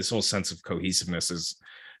obviously this whole sense of cohesiveness is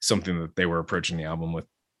something that they were approaching the album with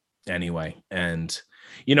anyway. And,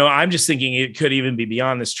 I'm just thinking it could even be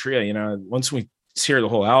beyond this trio. Once we hear the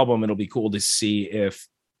whole album, it'll be cool to see if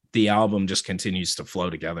the album just continues to flow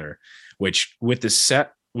together, which with the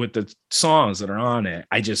songs that are on it,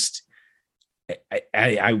 it just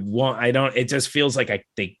feels like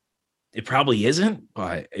it probably isn't,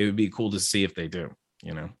 but it would be cool to see if they do,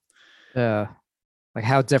 Yeah. Like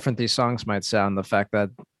how different these songs might sound, the fact that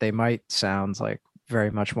they might sound like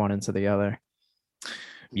very much one into the other.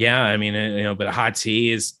 Yeah, I mean, but Hot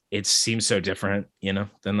Tea it seems so different,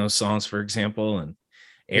 than those songs, for example, and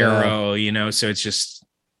Arrow, so it's just,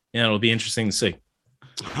 it'll be interesting to see.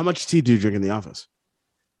 How much tea do you drink in the office?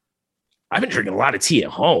 I've been drinking a lot of tea at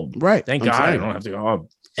home. Right. Thank God I don't have to go home.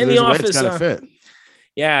 So in the office. Gotta fit.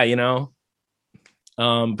 Yeah,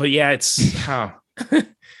 but yeah, it's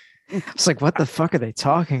it's like, what the fuck are they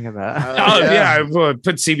talking about? I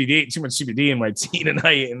put too much CBD in my tea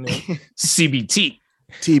tonight, and CBT.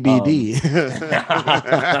 TBD.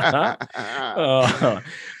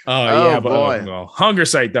 Yeah, boy. But Hunger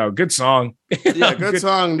Site though, good song. Yeah, good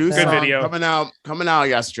song. New good song video coming out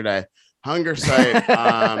yesterday. Hunger Site.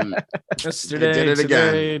 Yesterday, they did it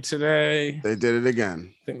again. Today. They did it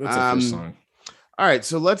again. I think that's the first song. All right,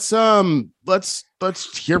 so let's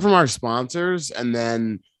hear from our sponsors, and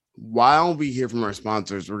then while we hear from our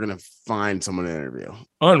sponsors, we're gonna find someone to interview.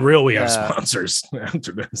 Unreal, we have sponsors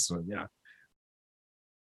after this one. Yeah.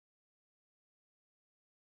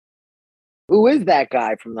 Who is that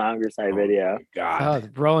guy from the Hunger Site video? God,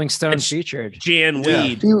 the Rolling Stones featured Jan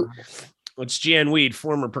Weed. It's Jan Weed,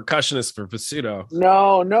 former percussionist for Pseudo.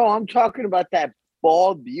 No, I'm talking about that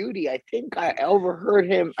bald beauty. I think I overheard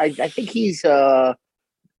him. I think he's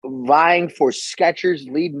vying for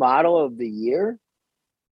Skechers lead model of the year.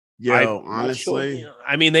 Honestly, sure.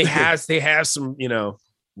 I mean, they have some,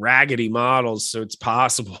 raggedy models, so it's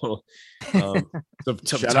possible. The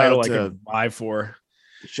title I can vie for.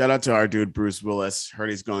 Shout out to our dude Bruce Willis.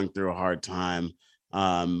 Heard he's going through a hard time,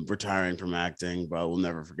 retiring from acting, but we'll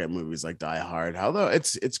never forget movies like Die Hard. Although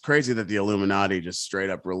it's crazy that the Illuminati just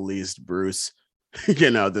straight up released Bruce,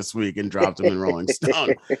 this week and dropped him in Rolling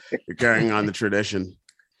Stone. You're carrying on the tradition.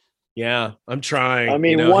 Yeah, I'm trying. I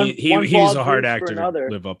mean, he's a hard actor to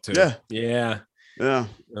live up to. Yeah.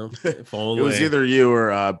 If only. It was either you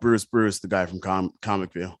or Bruce, the guy from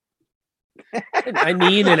Comic View. I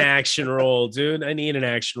need an action role, dude. I need an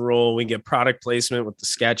action role. We get product placement with the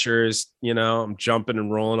Skechers. I'm jumping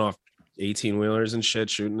and rolling off 18-wheelers and shit,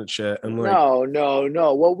 shooting at shit. I'm like,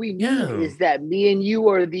 no. What we need is that me and you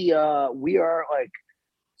are we are like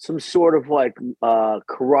some sort of like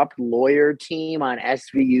corrupt lawyer team on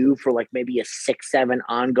SVU for like maybe a 6-7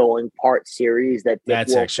 ongoing part series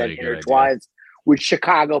that's actually intertwines with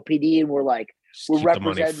Chicago PD, and we're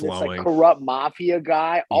representing this like corrupt mafia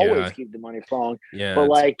guy. Always keep the money flowing. Yeah, but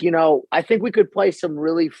I think we could play some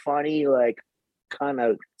really funny, like kind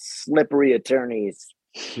of slippery attorneys.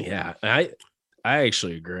 Yeah, I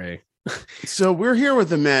actually agree. So we're here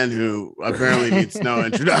with a man who apparently needs no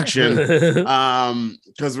introduction,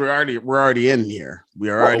 because we're already in here.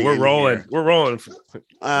 We're rolling. We're rolling.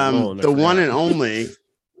 The one and only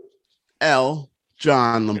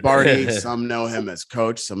John Lombardi. Some know him as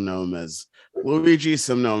Coach. Some know him as Luigi.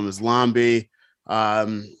 Some know him as Lombi.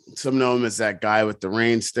 Some know him as that guy with the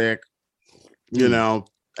rain stick.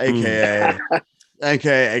 AKA.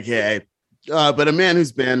 But a man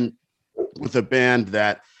who's been with a band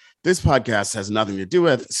that this podcast has nothing to do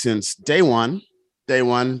with since day one,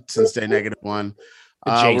 since day -1.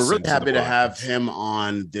 We're really happy to have him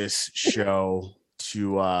on this show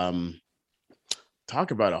to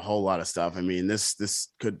talk about a whole lot of stuff. I mean, this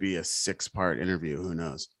could be a 6-part interview. Who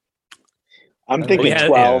knows? I'm thinking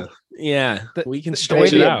 12. Yeah. We can Maybe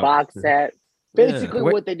stretch it a out. box set. Basically,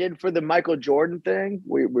 Yeah. what they did for the Michael Jordan thing,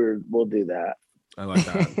 we'll do that. I like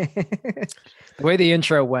that. The way the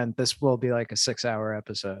intro went, this will be like a 6-hour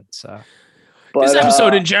episode. So But, this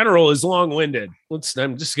episode in general is long-winded.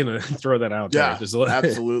 I'm just gonna throw that out there.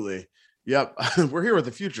 Absolutely. Yep. We're here with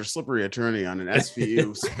the future slippery attorney on an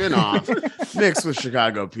SVU spinoff mixed with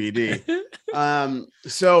Chicago PD.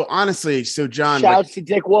 So honestly, John, shouts to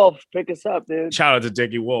Dick Wolf. Pick us up, dude. Shout out to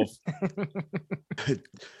Dickie Wolf.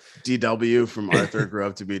 DW from Arthur grew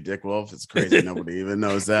up to be Dick Wolf. It's crazy. Nobody even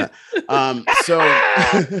knows that.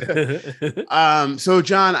 So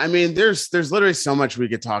John, I mean, there's literally so much we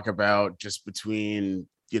could talk about just between,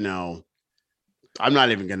 I'm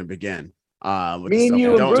not even going to begin. Me and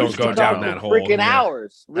you and Bruce don't go down that hole. Freaking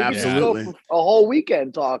hours. We Absolutely. can just go for a whole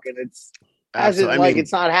weekend talking. It's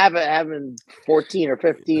it's not having 14 or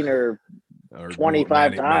 15 or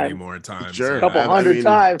 25 times. Many more times. Sure. A couple hundred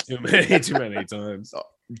times. Too many times.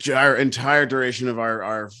 Our entire duration of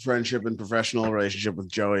our friendship and professional relationship with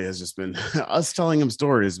Joey has just been us telling him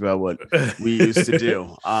stories about what we used to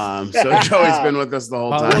do. So Joey's been with us the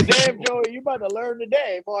whole time. Well, damn, Joey, you about to learn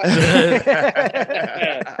today, boy. To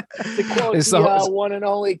quote the one and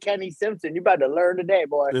only Kenny Simpson, you about to learn today,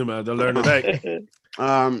 boy. You about to learn today.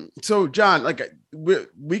 So John, like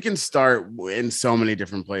we can start in so many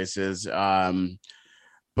different places.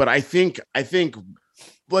 But I think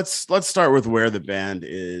let's start with where the band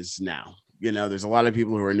is now. There's a lot of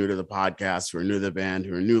people who are new to the podcast, who are new to the band,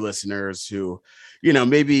 who are new listeners, who,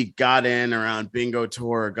 maybe got in around Bingo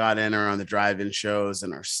Tour, or got in around the drive-in shows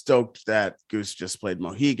and are stoked that Goose just played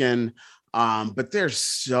Mohegan. But there's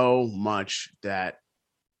so much that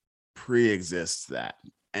pre-exists that.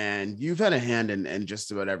 And you've had a hand in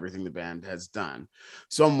just about everything the band has done.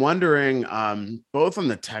 So I'm wondering, both on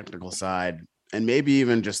the technical side and maybe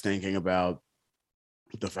even just thinking about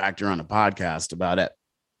the fact you're on a podcast about it,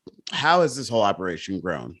 how has this whole operation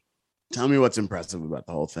grown? Tell me what's impressive about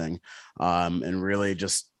the whole thing, and really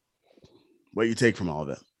just what you take from all of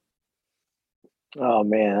it. Oh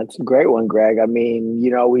man, that's a great one, Greg. I mean,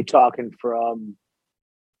 we talking from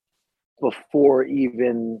before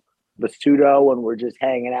even the pseudo, when we're just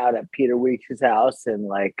hanging out at Peter Weeks' house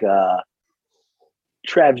and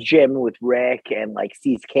Trev's jamming with Rick and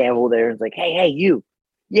sees Campbell there and is like, hey, you.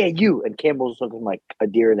 Yeah, you. And Campbell's looking like a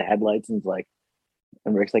deer in the headlights and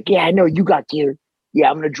and Rick's like, yeah, I know you got gear. Yeah,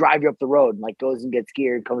 I'm going to drive you up the road. And goes and gets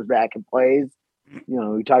gear and comes back and plays.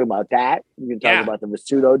 We talk about that. We can talk about the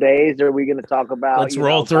Visuto days. Or are we going to talk about? Let's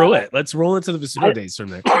roll through it. Let's roll into the Visuto days from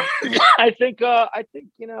there. I think,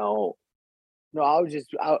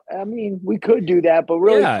 we could do that, but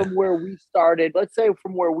really from where we started, let's say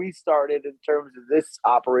from where we started in terms of this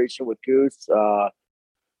operation with Goose,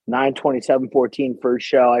 9/27/14 first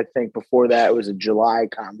show. I think before that it was a July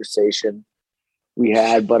conversation we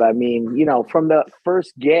had, but I mean, from the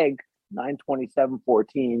first gig,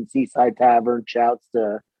 9/27/14, Seaside Tavern, shouts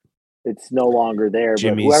to, it's no longer there,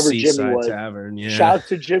 Jimmy's but whoever Seaside Jimmy was, Tavern, shouts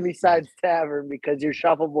to Jimmy Side's Tavern, because your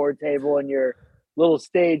shuffleboard table and your little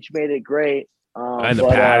stage made it great. And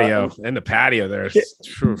the patio there.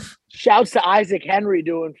 Shouts to Isaac Henry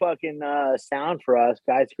doing fucking sound for us.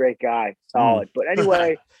 Guy's a great guy. Solid. But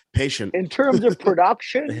anyway, patient. In terms of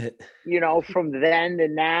production, from then to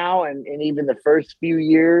now and even the first few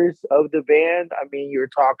years of the band, I mean, you're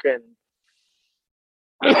talking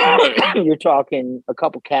a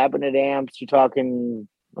couple cabinet amps. You're talking,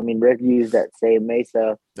 I mean, Rick used that same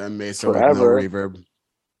Mesa. That Mesa forever. with no reverb.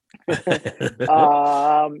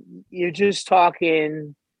 You're just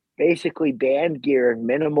talking basically band gear and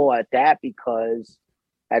minimal at that, because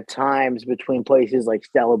at times between places like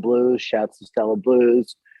Stella Blues, shouts to Stella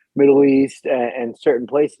Blues, Middle East, and certain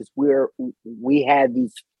places we had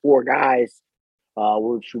these four guys,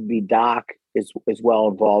 which would be Doc is well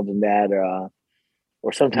involved in that,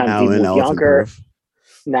 or sometimes now even younger. Proof.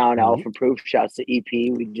 Now in Elephant Proof, shouts to EP.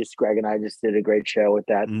 Greg and I just did a great show with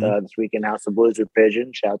that this weekend. House of Blues with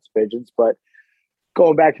Pigeon, shouts to Pigeons. But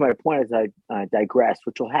going back to my point, as I digress,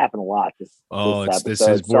 which will happen a lot.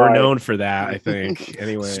 We're known for that, I think.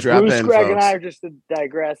 Anyway, Bruce, Greg, and I are just the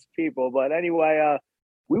digress people. But anyway,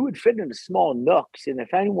 we would fit into small nooks. And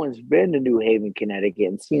if anyone's been to New Haven, Connecticut,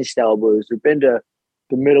 and seen Stella Blues, or been to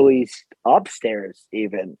the Middle East upstairs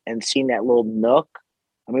even, and seen that little nook,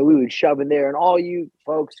 I mean, we would shove in there, and all you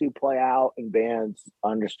folks who play out in bands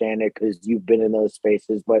understand it because you've been in those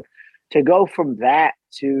spaces. But to go from that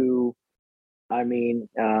to, I mean,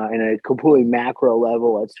 in a completely macro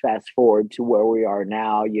level, let's fast forward to where we are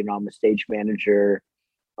now. I'm a stage manager,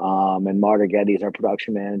 and Marta Getty is our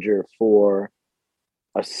production manager for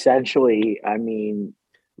essentially, I mean,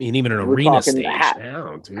 mean, even an arena stage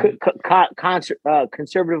now, dude.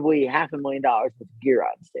 Conservatively, $500,000 with gear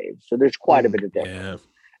on stage. So there's quite a bit of difference.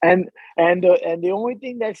 Yeah. And the only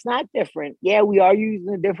thing that's not different, we are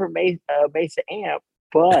using a different Mesa amp,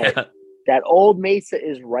 but that old Mesa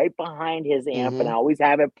is right behind his amp, and I always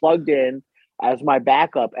have it plugged in as my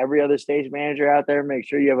backup. Every other stage manager out there, make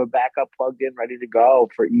sure you have a backup plugged in, ready to go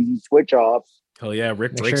for easy switch offs. Hell yeah,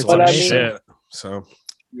 Rick breaks a lot of shit. So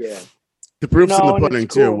yeah, the proof's in the pudding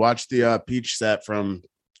too. Watch the Peach set from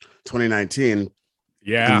 2019.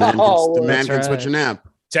 Yeah, the man can switch an amp.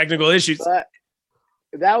 Technical issues. But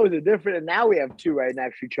that was a different, and now we have two right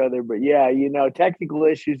next to each other. But technical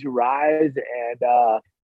issues arise, and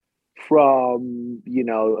from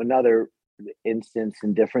another instance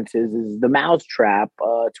and differences is the Mousetrap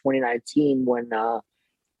 2019 when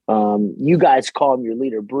you guys call him your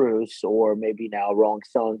leader Bruce, or maybe now Rolling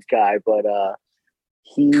Stones guy, but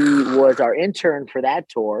he was our intern for that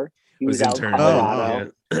tour. He was out in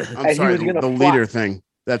Colorado. I'm sorry, the leader thing.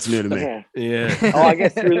 That's new to me. Yeah. I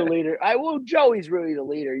guess you're the leader. Joey's really the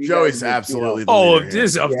leader. Joey's absolutely the leader.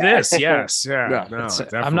 This, yes. Yeah. No,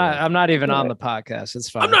 I'm not even on the podcast.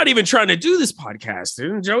 It's fine. I'm not even trying to do this podcast,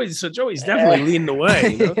 dude. Joey's definitely leading the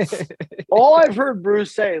way. You know? All I've heard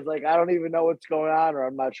Bruce say is I don't even know what's going on, or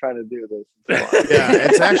I'm not trying to do this. Yeah,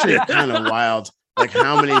 it's actually kind of wild.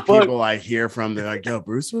 How many people I hear from, they're like, yo,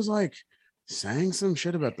 Bruce was saying some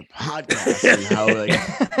shit about the podcast and how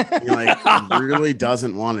he really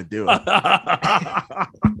doesn't want to do it.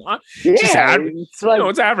 It's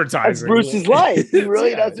advertising. That's Bruce's life. He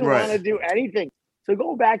really doesn't want to do anything. So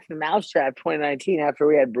going back to the Mousetrap 2019, after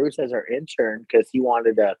we had Bruce as our intern, because he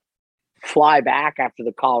wanted to fly back after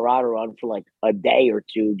the Colorado run for a day or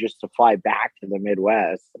two just to fly back to the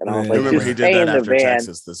Midwest. And I was I remember he did that after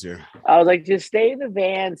Texas this year. I was like, just stay in the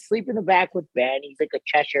van, sleep in the back with Ben. He's like a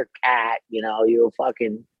Cheshire cat, you'll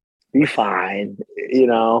fucking be fine,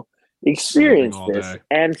 experience this.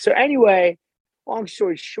 And so anyway, long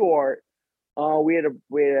story short, we had a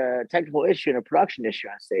technical issue and a production issue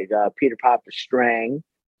on stage. Peter popped a string.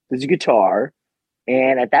 There's a guitar.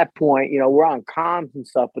 And at that point, we're on comms and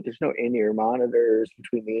stuff, but there's no in-ear monitors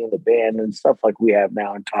between me and the band and stuff like we have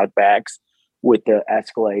now in talkbacks with the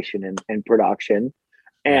escalation and production.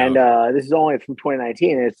 And this is only from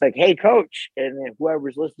 2019. And it's like, hey, coach. And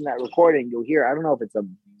whoever's listening to that recording, you'll hear, I don't know if it's a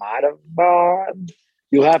Madavon.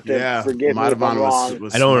 You'll have to forgive me if I'm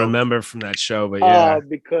wrong. I don't remember from that show, but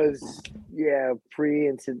because,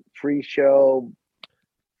 pre-show,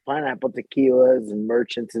 Pineapple Tequilas and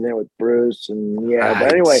Merchants in there with Bruce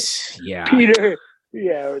but anyway, Peter,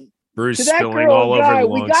 Bruce spilling all over the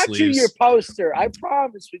long we got sleeves. you your poster. I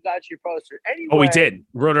promise we got your poster. Anyway, we did.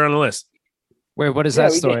 Wrote it on the list. Wait, what is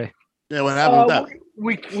that story? Yeah, what happened with that?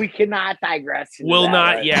 We cannot digress. We're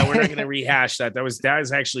not going to rehash that. That was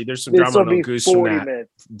actually, there's some drama on Goose from that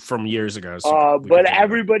from years ago. So but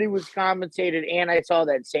everybody was compensated, and I saw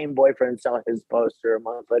that same boyfriend sell his poster a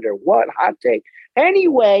month later. What hot take?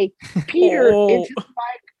 Anyway, Peter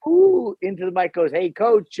into the mic goes, "Hey,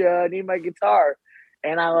 coach, I need my guitar."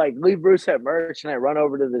 And I leave Bruce at merch, and I run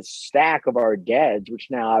over to the stack of our deads, which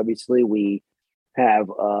now obviously we have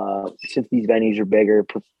since these venues are bigger,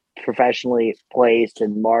 professionally placed,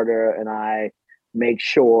 and Marta and I make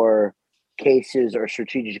sure cases are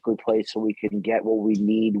strategically placed so we can get what we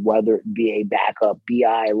need, whether it be a backup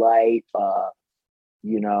BI light,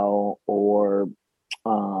 or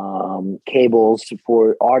cables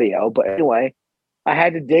for audio. But anyway, I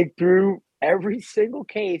had to dig through every single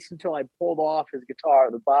case until I pulled off his guitar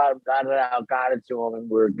at the bottom, got it out, got it to him, and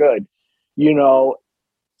we're good.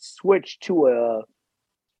 Switched to a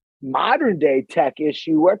modern day tech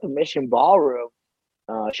issue. We're at the Mission Ballroom.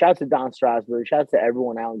 Shout out to Don Strasburg. Shout out to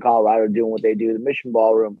everyone out in Colorado doing what they do. The Mission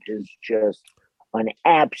Ballroom is just an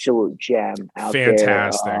absolute gem out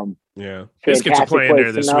fantastic. There. Biscuits are playing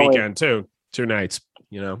there this weekend too. 2 nights.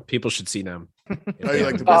 People should see them. You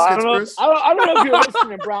like the Biscuits, Bruce? I don't know if you're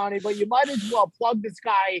listening, Brownie, but you might as well plug this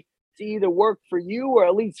guy to either work for you or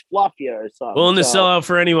at least fluff you or something. Willing to sell out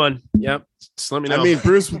for anyone. Yep. Just let me know. I mean,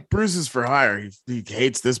 Bruce is for hire. He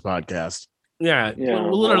hates this podcast. Yeah.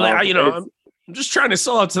 Literally, I'm just trying to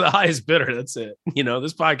sell out to the highest bidder. That's it.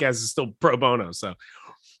 This podcast is still pro bono. So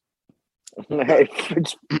you're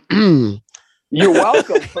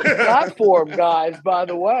welcome for the platform, guys, by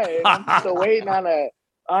the way. I'm still waiting on a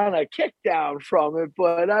kick down from it,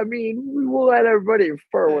 but I mean, we will let everybody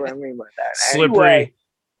infer what I mean by that. Slippery.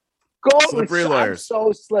 Slippery lawyers. I'm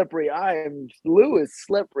so slippery. Lou is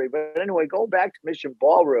slippery. But anyway, going back to Mission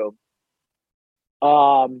Ballroom,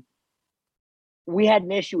 we had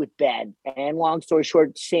an issue with Ben. And long story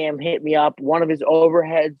short, Sam hit me up. One of his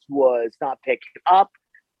overheads was not picking up.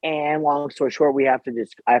 And long story short, I have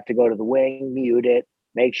to go to the wing, mute it,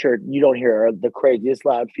 make sure you don't hear the craziest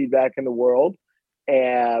loud feedback in the world,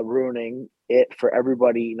 ruining it for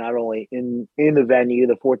everybody, not only in the venue,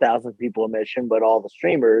 the 4,000 people admission, but all the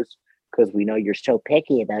streamers, because we know you're so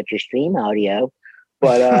picky about your stream audio.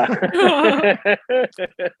 But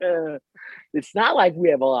it's not like we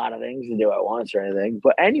have a lot of things to do at once or anything.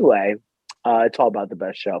 But anyway, it's all about the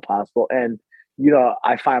best show possible. And,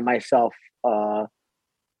 I find myself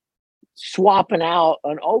swapping out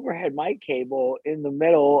an overhead mic cable in the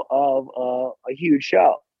middle of a huge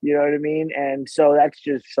show. You know what I mean? And so that's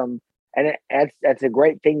just that's a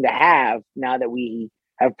great thing to have now that we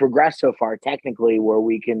have progressed so far technically, where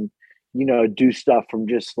we can, do stuff from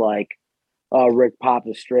just like, Rick pop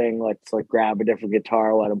the string, let's like grab a different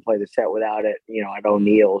guitar, let him play the set without it. At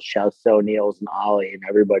O'Neill's, shouts to O'Neill's and Ollie and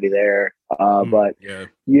everybody there. But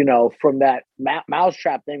from that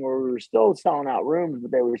mousetrap thing where we were still selling out rooms,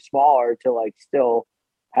 but they were smaller, to like still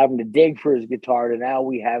having to dig for his guitar, to now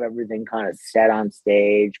we have everything kind of set on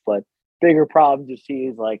stage. But bigger problem to see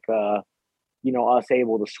is like us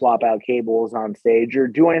able to swap out cables on stage or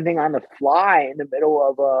do anything on the fly in the middle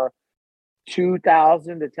of a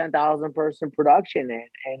 2,000 to 10,000 person production.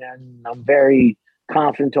 And I'm very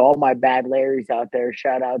confident to all my bad Larrys out there.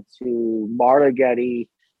 Shout out to Marla Getty,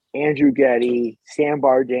 Andrew Getty, Sam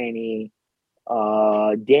Bardani,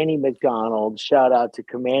 Danny McDonald. Shout out to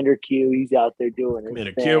Commander Q. He's out there doing his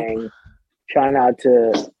Commander thing. Q. Shout out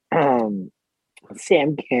to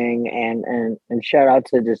Sam King and shout out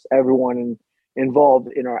to just everyone involved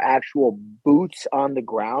in our actual boots on the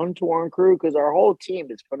ground touring crew, because our whole team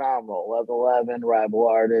is phenomenal. Level 11, Rival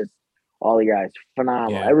Artists, all the guys,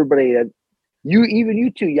 phenomenal. Yeah. Everybody that you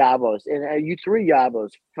two Yabos and you three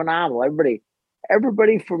Yabos, phenomenal.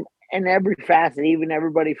 Everybody from in every facet, even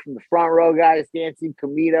everybody from the front row guys dancing,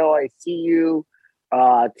 Camito, I see you,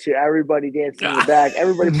 to everybody dancing in the back.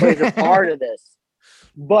 Everybody plays a part of this,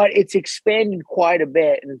 but it's expanded quite a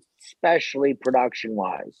bit, and especially production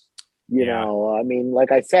wise. I mean,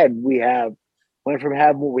 like I said, we went from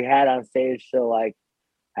having what we had on stage to like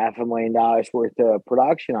 $500,000 worth of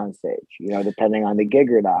production on stage, depending on the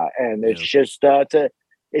gig or not. And it's just,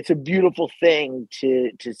 it's a beautiful thing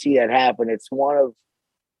to see that happen. It's one of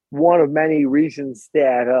many reasons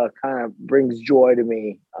that kind of brings joy to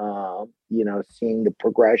me, seeing the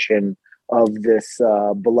progression of this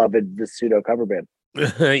beloved Visuto cover band.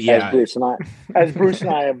 Yeah, as Bruce and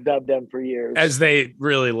I have dubbed them for years, as they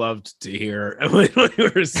really loved to hear when we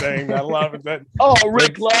were saying that. Love that. Oh,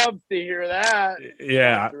 Rick loves to hear that.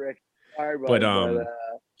 Yeah, Rick. Sorry, but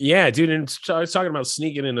yeah, dude. And I was talking about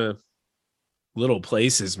sneaking into little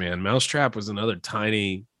places, man. Mousetrap was another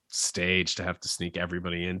tiny stage to have to sneak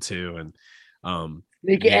everybody into, and and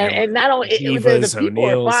not only the people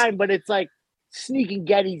are fine, but it's like sneaking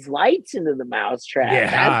Getty's lights into the Mousetrap.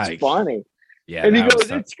 Yeah, that's funny. Yeah, and he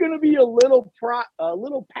goes, "It's going to be a little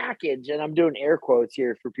package," and I'm doing air quotes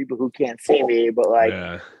here for people who can't see me, but like,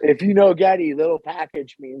 if you know Getty, little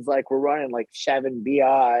package means like we're running like 7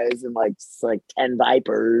 BIs and like 10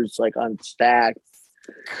 Vipers like on stacks.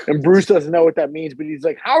 And Bruce doesn't know what that means, but he's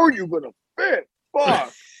like, "How are you going to fit?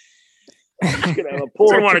 Fuck." I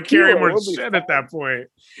don't want to carry more shit at that point.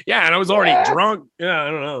 Yeah, and I was already drunk. Yeah,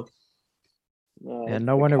 I don't know. And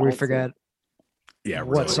no wonder we forget. Yeah,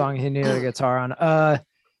 what song he needed a guitar on.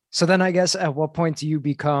 So then I guess at what point do you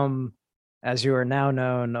become, as you are now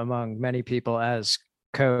known among many people as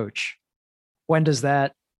coach? When does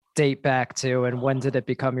that date back to, and when did it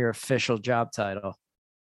become your official job title?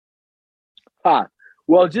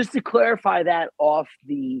 Well, just to clarify that off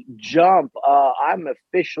the jump, I'm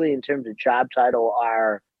officially, in terms of job title,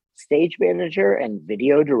 our stage manager and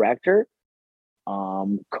video director.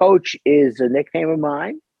 Coach is a nickname of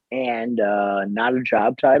mine and not a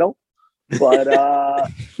job title, but I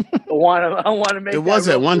want to make it was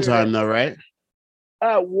at one time though, right?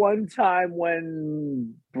 One time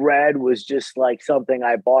when bread was just like something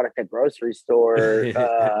I bought at the grocery store.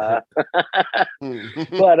 But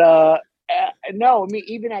no, I mean,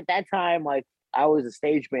 even at that time, like I was a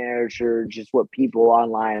stage manager, just what people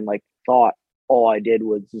online like thought all I did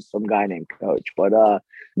was just some guy named Coach. But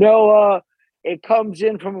no, it comes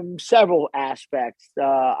in from several aspects.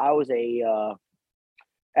 I was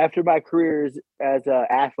after my career as an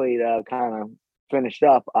athlete kind of finished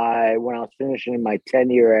up, when I was finishing my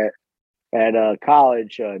tenure at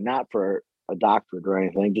college, not for a doctorate or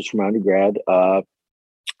anything, just from undergrad.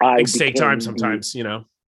 Things take time sometimes, you know.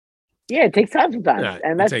 Yeah, it takes time sometimes, Yeah,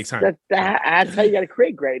 and that's how you got to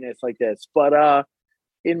create greatness like this. But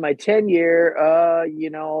in my tenure, I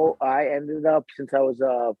ended up, since I was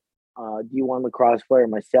D1 lacrosse player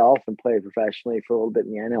myself and played professionally for a little bit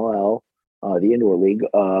in the NLL, the indoor league.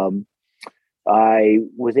 I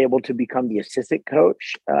was able to become the assistant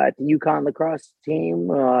coach at the UConn lacrosse team,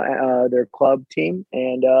 their club team,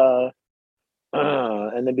 and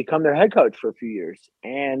then become their head coach for a few years.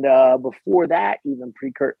 And before that, even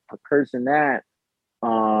precursing that,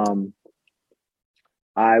 I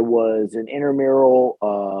was an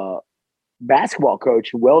intramural basketball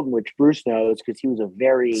coach in Weldon, which Bruce knows because he was a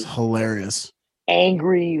very hilarious,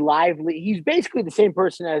 angry, lively. He's basically the same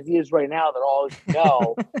person as he is right now that all of you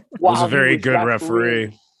know. Was a very good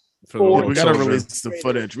referee. We got to release the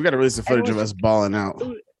footage. We got to release the footage of us balling out.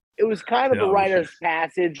 It was kind of a rite of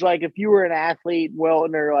passage. Like if you were an athlete,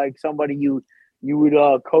 Weldon, or like somebody you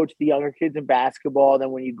would coach the younger kids in basketball. Then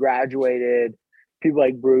when you graduated, people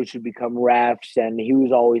like Bruce would become refs, and he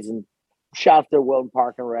was always in. Shout out to Weldon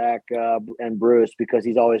Park and Rec and Bruce because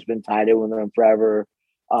he's always been tied in with them forever.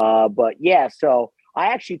 But yeah, so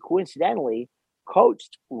I actually coincidentally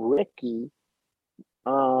coached Ricky,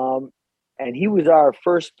 and he was our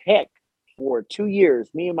first pick for 2 years.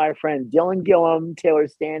 Me and my friend Dylan Gillum, Taylor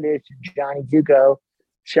Standish, Johnny Duco,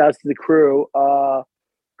 shouts to the crew,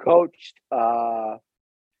 coached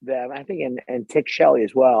them. I think and Tick Shelley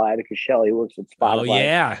as well. Atticus Shelley works at Spotify. Oh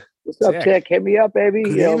yeah. What's up, Tick? Hit me up, baby.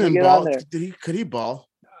 Could he even get ball? On there. Could he ball?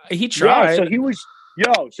 He tried.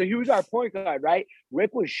 Yeah, so he was our point guard, right?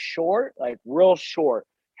 Rick was short, like real short.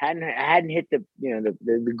 Hadn't hit the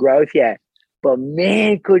growth yet. But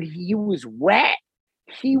man, he was wet.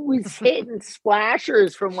 He was hitting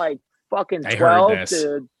splashers from like fucking 12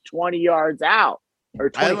 to 20 yards out.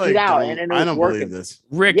 Or 20 feet out. And I don't believe this.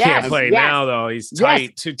 Rick can't play now though. He's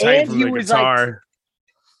tight, too tight from the guitar.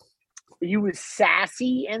 He was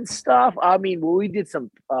sassy and stuff. I mean, we did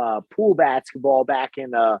some pool basketball back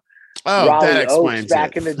in Raleigh Oaks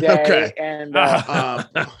back in the day. Okay. And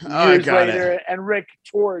years later, and Rick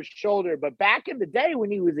tore his shoulder. But back in the day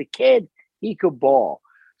when he was a kid, he could ball.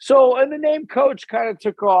 So, and the name coach kind of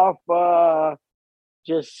took off.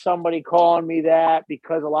 Just somebody calling me that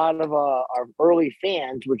because a lot of our early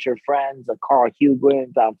fans, which are friends of Carl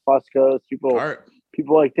Huglin, Don Fuscos, people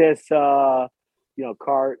like this,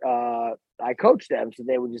 Cart, I coached them, so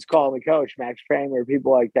they would just call me coach, Max Kramer,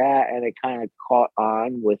 people like that, and it kind of caught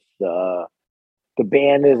on with the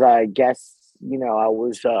band. Is I guess I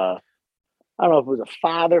was I don't know if it was a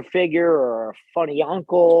father figure or a funny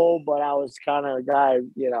uncle, but I was kind of the guy,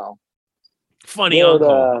 funny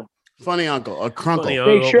uncle, a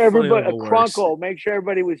crunkle. Make sure everybody crunkle. Make sure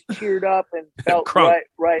everybody was cheered up and felt right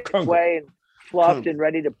way and fluffed and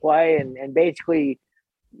ready to play, and basically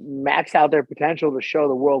max out their potential to show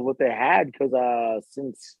the world what they had. Because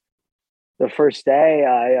since the first day,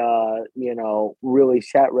 I really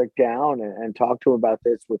sat Rick down and talked to him about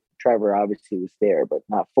this. With Trevor, obviously was there, but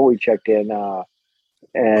not fully checked in.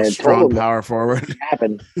 And a strong power forward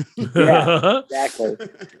happened. Yeah, exactly.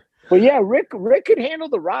 But yeah, Rick could handle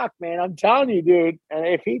the rock, man. I'm telling you, dude. And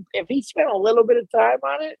if he spent a little bit of time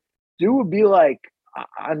on it, dude would be like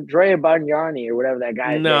Andrea Bagnani or whatever that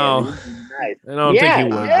guy is. No, nice. I don't think he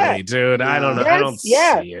would be, dude. I don't know. I don't see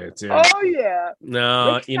it, dude. Oh yeah.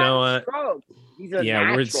 No, Rick's you know what? He's a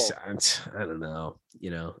natural. I don't know.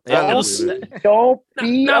 Don't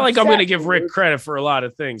be not like I'm going to give dude. Rick credit for a lot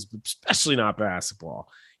of things, but especially not basketball.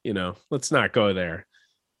 Let's not go there.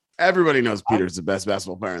 Everybody knows Peter's the best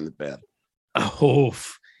basketball player in the band. Oh,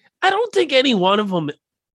 I don't think any one of them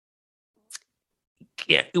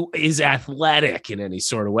is athletic in any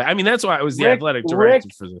sort of way. I mean, that's why I was the athletic director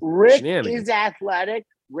for the shenanigans. Rick is athletic.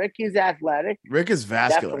 Rick is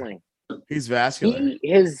vascular. Definitely. He's vascular.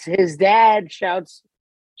 His dad shouts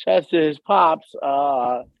to his pops.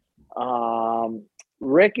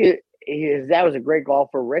 Rick, his dad was a great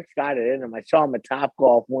golfer. Rick's got it in him. I saw him at Top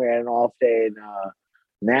Golf when we had an off day in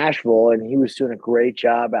Nashville, and he was doing a great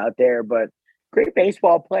job out there. But great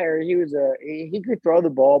baseball player. He could throw the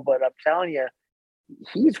ball, but I'm telling you,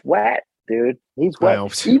 he's wet, dude. He's wet.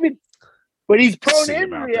 But he's prone to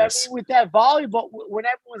injury. I mean, with that volleyball, when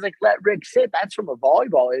everyone's like, let Rick sit, that's from a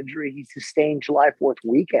volleyball injury he sustained July 4th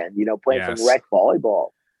weekend, playing some rec volleyball.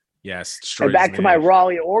 Yes. And back to my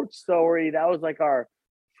Raleigh Orts story, that was like our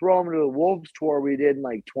Throw Him to the Wolves tour we did in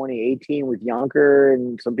like 2018 with Yunker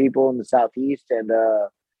and some people in the Southeast. And that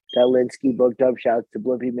Linsky booked up. Shouts to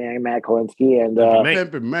Blippy Man, Matt Kolinsky. And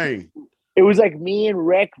it was like me and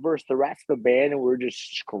Rick versus the rest of the band, and we were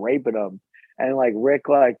just scraping them. And like Rick,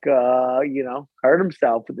 hurt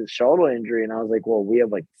himself with his shoulder injury. And I was like, well, we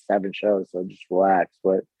have like 7 shows, so just relax.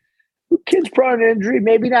 But kid's prone to injury.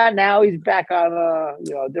 Maybe not now. He's back on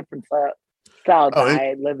a different style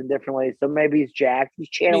diet, living differently. So maybe he's jacked. He's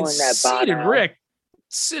channeling that body. Rick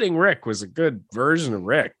Sitting Rick was a good version of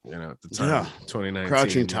Rick, at the time, 2019.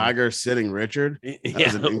 Crouching Tiger, Sitting Richard. That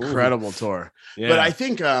was an incredible tour. Yeah. But I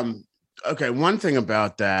think, one thing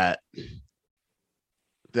about that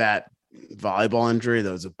volleyball injury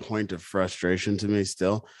that was a point of frustration to me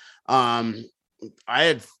still. I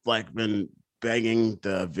had been begging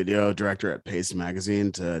the video director at Pace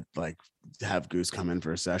Magazine to have Goose come in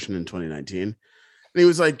for a session in 2019. And he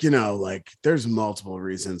was like, there's multiple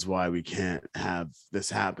reasons why we can't have this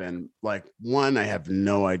happen. One, I have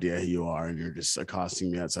no idea who you are, and you're just accosting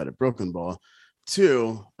me outside of Brooklyn Bowl.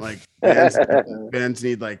 Two, bands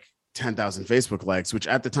need 10,000 Facebook likes, which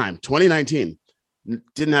at the time, 2019,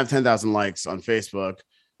 didn't have 10,000 likes on Facebook.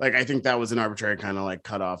 I think that was an arbitrary kind of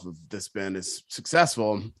cutoff of this band is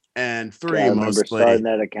successful. And three, I remember starting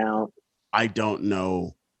that account. I don't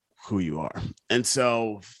know who you are. And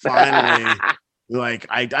so finally.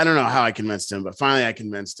 I don't know how I convinced him, but finally I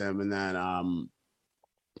convinced him. And then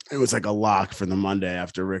it was a lock for the Monday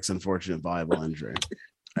after Rick's unfortunate volleyball injury.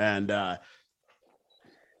 And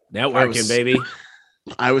networking, baby.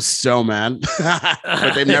 I was so mad.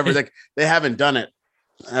 But they've never they haven't done it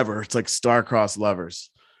ever. It's star-crossed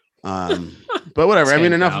lovers. But whatever. 10, I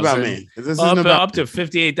mean, enough about me. This up to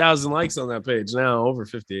 58,000 likes on that page now, over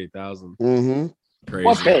 58,000. Mm-hmm. Crazy.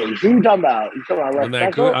 What page? Who you talking about? You talking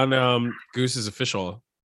about on Goose's official.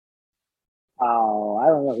 Oh, I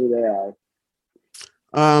don't know who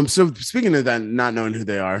they are. So speaking of that, not knowing who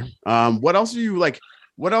they are, what else are you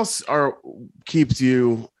what else keeps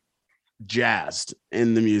you jazzed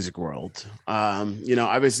in the music world?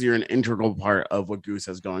 Obviously you're an integral part of what Goose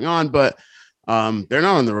has going on, but they're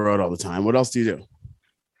not on the road all the time. What else do you do?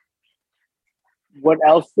 What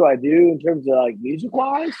else do I do in terms of music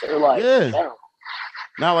wise or yeah.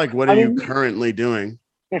 Not what are you currently doing?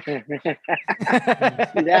 Yeah,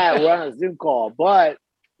 we're on a Zoom call, but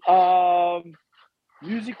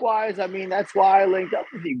music wise, I mean, that's why I linked up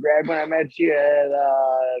with you, Greg, when I met you at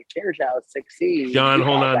Carriage House 16. John,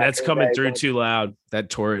 hold on, that's coming through too loud. That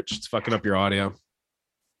torch, it's fucking up your audio.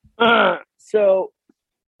 So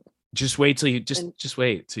just wait till you just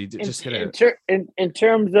wait till you just hit it. In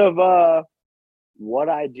terms of what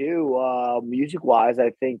I do, music wise,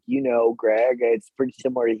 I think, Greg, it's pretty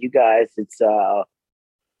similar to you guys. It's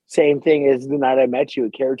same thing as the night I met you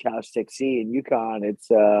at Carriage House 6C in Yukon.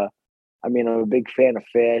 It's I'm a big fan of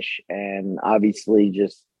Fish, and obviously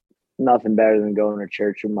just nothing better than going to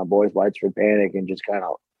church with my boys, Lights for Panic, and just kind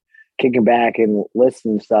of kicking back and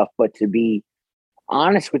listening to stuff. But to be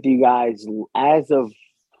honest with you guys, as of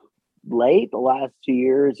late, the last 2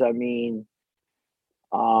 years,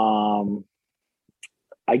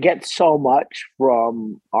 I get so much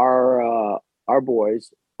from our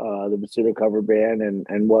boys, the Basuto cover band,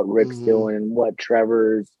 and what Rick's doing, and what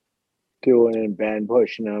Trevor's doing, and Ben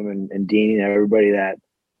pushing them, and Dean and everybody, that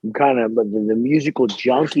I'm kind of, but the musical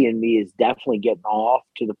junkie in me is definitely getting off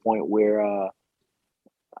to the point where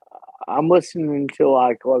I'm listening to a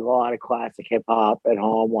lot of classic hip hop at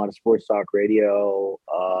home, a lot of sports talk radio,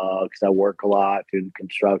 because I work a lot doing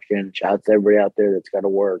construction. Shouts to everybody out there that's got to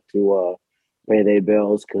work to pay their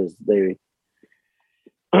bills, because they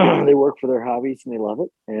work for their hobbies and they love it,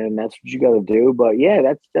 and that's what you got to do. But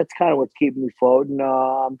yeah, that's kind of what's keeping me floating.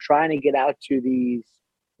 I'm trying to get out to these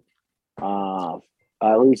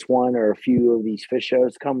at least one or a few of these Fish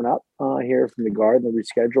shows coming up here from the Garden, the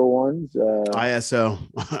rescheduled ones. ISO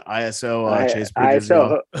Chase Bridges.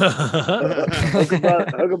 ISO,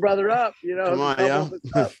 hook a brother up, Come on, yeah.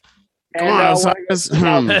 Come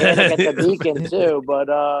on, at the Beacon too, but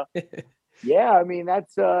yeah,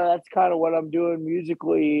 that's kind of what I'm doing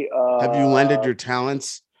musically. Have you lended your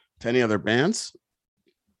talents to any other bands?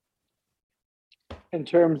 In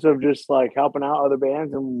terms of just helping out other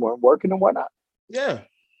bands and working and whatnot? Yeah.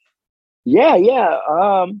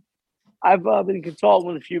 I've been consulting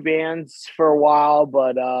with a few bands for a while,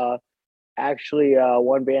 but actually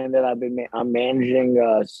one band that I'm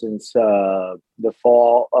managing since the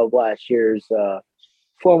fall of last year's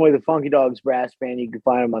formerly the Funky Dogs Brass Band. You can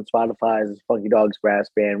find them on Spotify as Funky Dogs Brass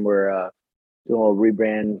Band. We're doing a little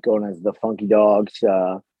rebrand going as the Funky Dogs.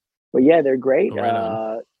 But yeah, they're great.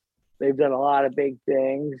 They've done a lot of big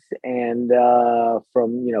things, and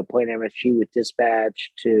from playing MSG with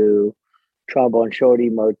Dispatch to Trombone Shorty,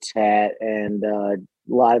 Motet, and a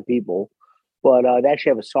lot of people. But they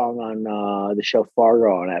actually have a song on the show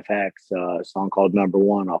Fargo on FX, a song called Number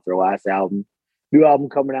One off their last album. New album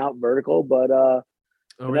coming out, Vertical, but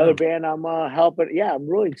another band I'm helping. Yeah, I'm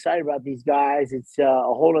really excited about these guys. It's a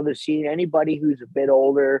whole other scene. Anybody who's a bit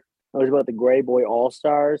older knows about the Gray Boy All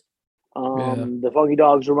Stars. The Funky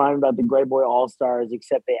Dogs remind me about the Great Boy All Stars,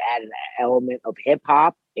 except they add an element of hip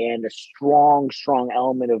hop and a strong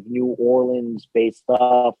element of New Orleans based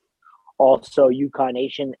stuff. Also, Yukon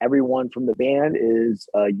Nation. Everyone from the band is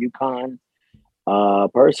a Yukon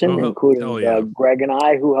person, including Greg and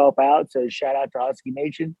I, who help out. So shout out to Husky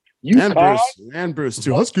Nation, Yukon, and Bruce,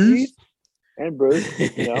 two Huskies, and Bruce.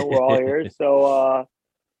 We're all here. So,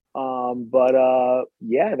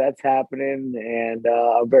 yeah, that's happening, and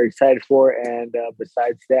I'm very excited for it. And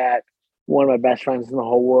besides that, one of my best friends in the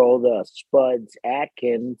whole world, Spuds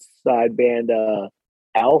Atkins, side band,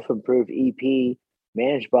 Elf Improved EP.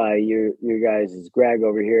 Managed by your guys is Greg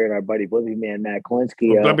over here and our buddy Blippi Man Matt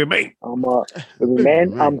Kalinsky.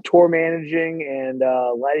 I'm tour managing and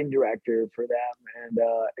lighting director for them, and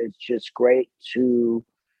it's just great to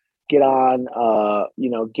get on,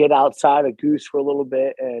 get outside of Goose for a little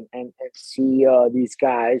bit and see these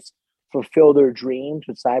guys fulfill their dreams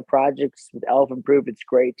with side projects with Elf Improve. It's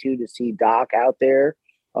great too to see Doc out there.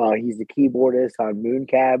 He's the keyboardist on Moon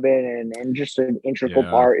Cabin and just an integral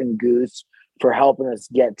part in Goose, for helping us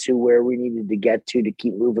get to where we needed to get to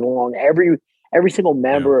keep moving along. Every single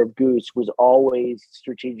member of Goose was always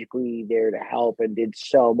strategically there to help and did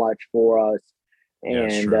so much for us.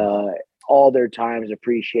 And all their time is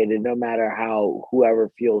appreciated, no matter how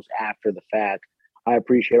whoever feels after the fact. I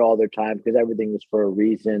appreciate all their time because everything was for a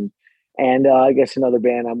reason. And I guess another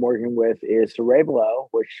band I'm working with is Cerebelo,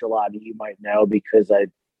 which a lot of you might know because I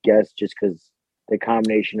guess just because the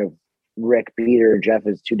combination of Rick, Peter, Jeff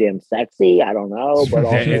is too damn sexy. I don't know, but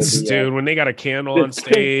also dude, when they got a candle on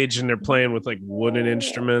stage and they're playing with like wooden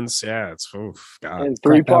instruments, it's God. And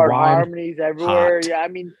 3-part harmonies everywhere. Hot. Yeah, I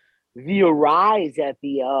mean the Arise at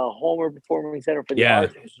the Homer Performing Center for the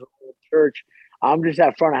Arts Church. I'm just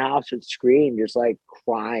at front of house with screen, just like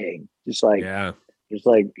crying, just like it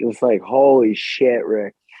was like holy shit,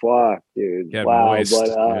 Rick, fuck, dude, wow, moist.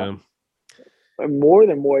 But more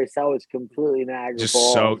than moist, I was completely Niagara just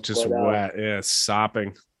Falls, soaked, just wet,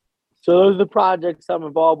 sopping. So those are the projects I'm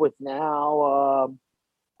involved with now.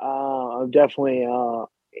 I'm definitely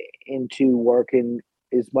into working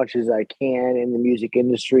as much as I can in the music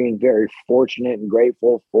industry, and very fortunate and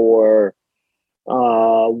grateful for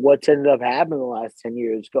what's ended up happening the last 10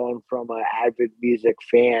 years, going from an avid music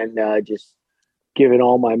fan, just giving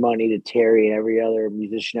all my money to Terry and every other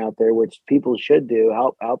musician out there, which people should do,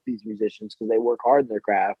 help these musicians because they work hard in their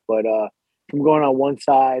craft. But from going on one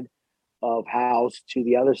side of house to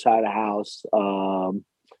the other side of house,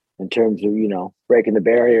 in terms of, breaking the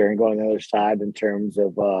barrier, and going to the other side in terms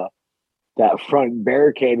of that front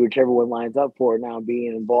barricade, which everyone lines up for, now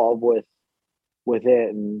being involved with it.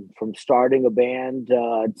 And from starting a band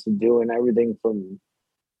to doing everything from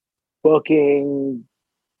booking,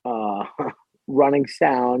 running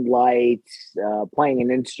sound, lights, playing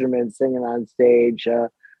an instrument, singing on stage, the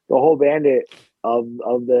whole bandit of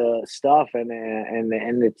the stuff, and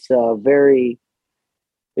it's very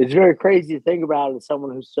crazy to think about as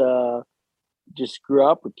someone who's just grew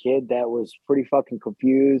up a kid that was pretty fucking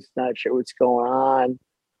confused, not sure what's going on,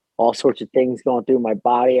 all sorts of things going through my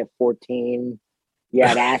body at 14. You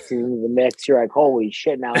add acid into the mix, you're like, holy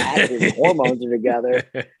shit, now acid and hormones are together.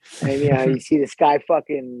 And, you see this guy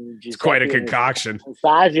fucking just... It's quite a concoction.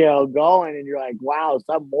 Massagio going, and you're like, wow,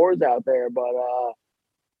 some more's out there. But,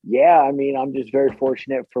 I mean, I'm just very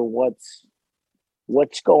fortunate for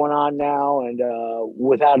what's going on now. And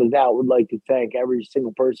without a doubt, would like to thank every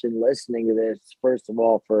single person listening to this, first of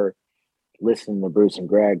all, for listening to Bruce and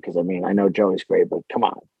Greg, because, I mean, I know Joey's great, but come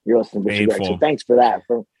on, you're listening to Bruce and Greg. So thanks for that.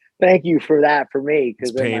 Thank you for that for me,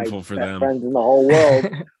 because they're painful my for best them. friends in the whole world.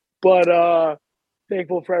 But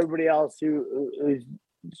thankful for everybody else who's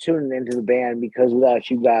tuning into the band, because without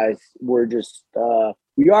you guys, we're just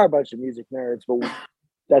we are a bunch of music nerds, but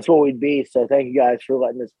that's what we'd be. So thank you guys for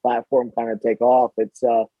letting this platform kind of take off. It's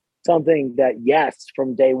something that, yes,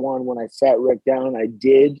 from day one when I sat Rick down, I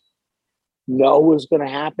did know was going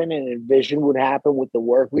to happen and envision would happen with the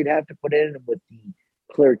work we'd have to put in, and with the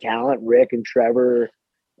clear talent Rick and Trevor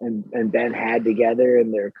and Ben had together,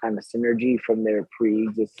 and their kind of synergy from their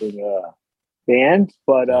pre-existing band.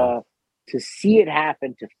 But to see it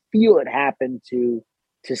happen, to feel it happen, to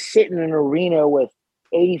sit in an arena with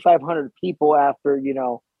 8,500 people after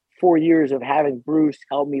 4 years of having Bruce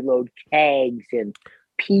help me load kegs and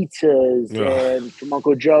pizzas, and from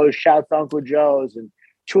Uncle Joe's, shouts to Uncle Joe's, and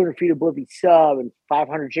 200 feet of Blippy sub and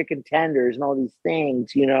 500 chicken tenders and all these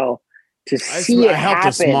things, to see it happen. I helped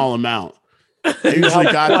a small amount. I usually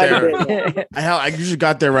got there. I usually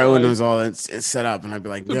got there right when it was all it's set up, and I'd be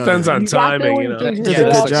like, depends on timing, good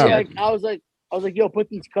job. Like, I was like, yo, put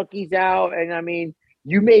these cookies out, and I mean,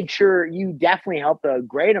 you made sure you definitely helped a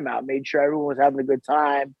great amount. Made sure everyone was having a good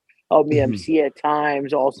time. Helped me MC at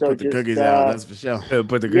times. Also, put the cookies out. That's for sure.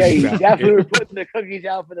 Put the yeah, cookies you out. definitely were putting the cookies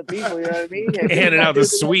out for the people. You know what I mean? And Handing out the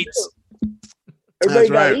sweets. Everybody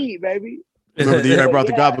got to right. eat, baby. Remember the year I brought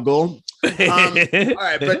the Yeah. gabagool? All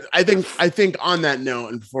right, but I think on that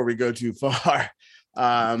note, and before we go too far,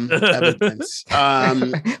 evidence.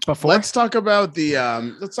 Let's talk about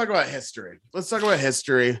history. Let's talk about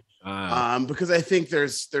history. Because I think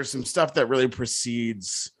there's some stuff that really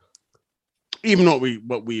precedes even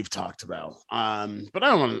what we've talked about. But I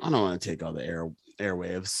don't want to take all the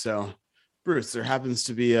airwaves. So Bruce, there happens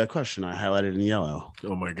to be a question I highlighted in yellow.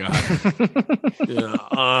 Oh my God. Yeah.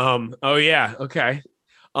 Oh yeah. Okay.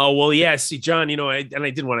 Oh, well, yeah. See, John, I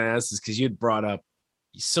didn't want to ask this because you'd brought up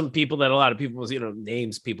some people that a lot of people,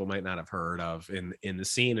 names people might not have heard of in the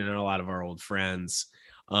scene, and a lot of our old friends.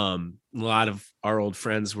 A lot of our old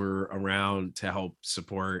friends were around to help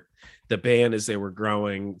support the band as they were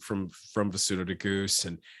growing from Basuto to Goose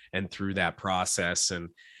and through that process. And,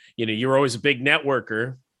 you were always a big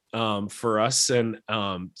networker for us, and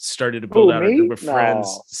started to build out a group of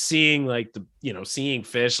friends, seeing seeing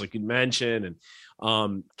Fish, like you mentioned, and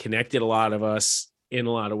connected a lot of us in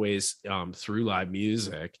a lot of ways through live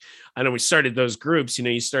music. I know we started those groups,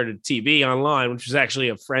 you started TV online, which was actually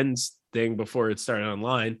a friends thing before it started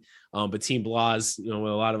online. But Team Blaz,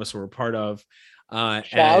 what a lot of us were a part of.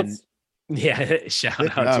 Shouts. And yeah,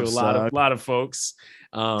 shout out to a lot of folks.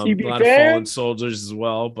 A lot of fallen soldiers as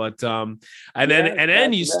well. But and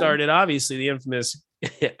then you started obviously the infamous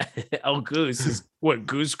El Goose. Is what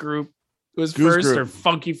Goose Group was Goose first Group. Or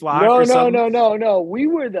Funky Flock? No. We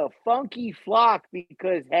were the Funky Flock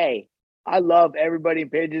because hey, I love everybody in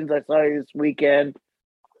Pigeons. I saw you this weekend.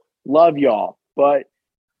 Love y'all.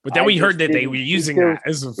 But then we heard that they were using that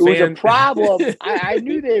as a fan. It was a problem. I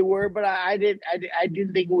knew they were, but I didn't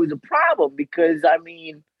think it was a problem because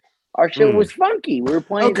our show was funky. We were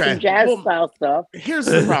playing some jazz style stuff. Here's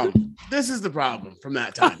the problem. This is the problem from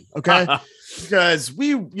that time. Okay. Because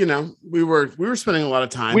we were spending a lot of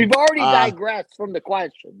time. We've already digressed from the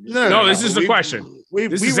question. No, this is the question.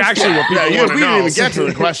 This is actually what people want to know. We didn't even get to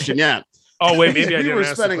the question yet. Oh wait, maybe I didn't. We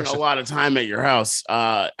were spending a lot of time at your house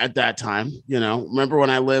at that time. Remember when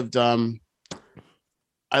I lived? I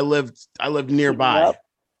lived nearby,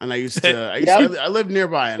 and I lived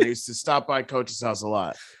nearby, and I used to stop by Coach's house a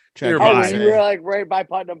lot. Nearby, you were like right by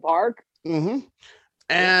Putnam Park. Mm-hmm.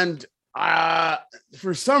 And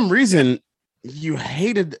for some reason, you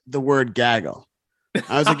hated the word gaggle.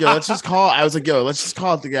 I was like, yo, let's just call it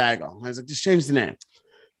the gaggle. I was like, just change the name.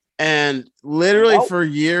 And literally for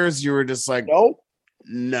years, you were just like,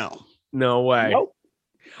 no way. Nope.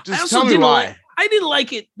 Just tell me why. I didn't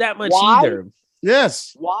like it that much either.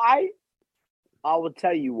 Yes. Why? I will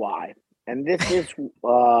tell you why. And this is,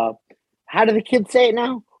 how do the kids say it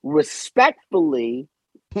now? Respectfully,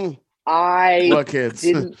 I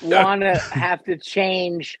didn't want to have to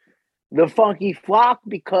change the Funky Flock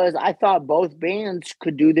because I thought both bands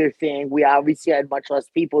could do their thing. We obviously had much less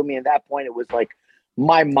people. At that point, it was like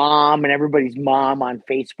my mom and everybody's mom on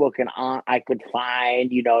Facebook and aunt I could find,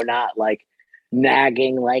 not like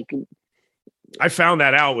nagging. Like I found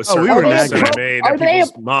that out with we were nagging. Are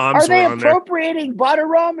they appropriating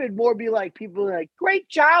Butterum and more be like people like, great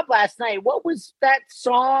job last night. What was that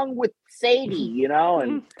song with Sadie,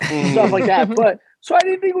 and stuff like that. But so I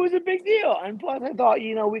didn't think it was a big deal. And plus I thought,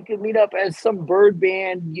 we could meet up as some bird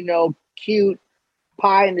band, cute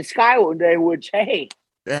pie in the sky one day, which, hey,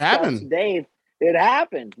 it happened. Dave. It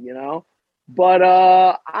happened, but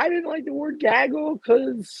I didn't like the word gaggle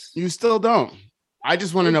because you still don't. I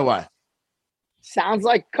just want to know why. Sounds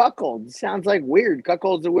like cuckold. Sounds like weird.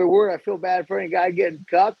 Cuckold's a weird word. I feel bad for any guy getting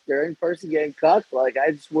cucked or any person getting cucked. Like I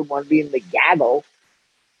just wouldn't want to be in the gaggle.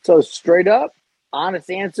 So straight up, honest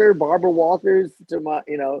answer. Barbara Walters to my,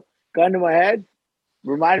 gun to my head,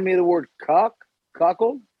 reminded me of the word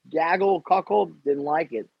cuckold, gaggle, cuckold. Didn't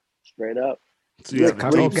like it. Straight up. So you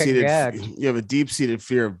have a deep-seated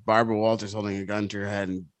fear of Barbara Walters holding a gun to your head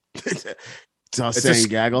and saying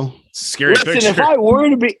gaggle. Scary picture. If I were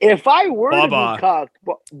to be cucked,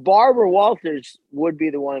 Barbara Walters would be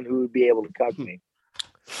the one who would be able to cuck me.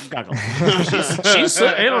 Gaggle.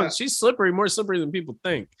 she's slippery, more slippery than people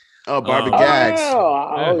think. Oh, Barbie Gags.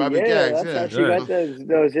 Barbie Gags. That's how she got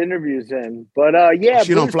those interviews in. But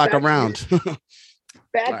she don't flock around.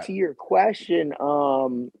 Back to your question.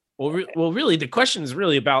 Well, really, the question is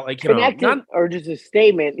really about like connecting, or just a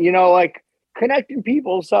statement. Like connecting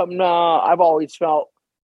people. Something I've always felt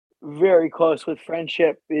very close with.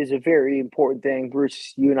 Friendship is a very important thing.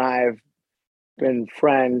 Bruce, you and I have been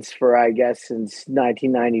friends for, I guess, since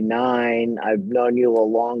 1999. I've known you a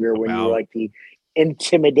little longer when you were like the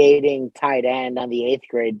intimidating tight end on the 8th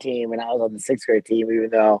grade team, and I was on the 6th grade team, even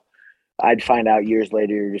though I'd find out years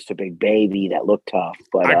later you're just a big baby that looked tough.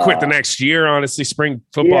 But I quit the next year, honestly. Spring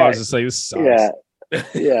football, I was just like, this sucks.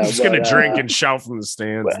 Yeah, I'm just gonna drink and shout from the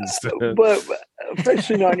stands instead. But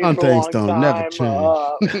officially known you for a long don't time. never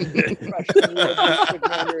Freshman year, basic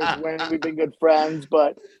wonders when we've been good friends.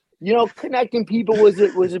 But connecting people was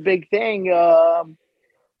a big thing.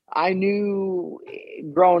 I knew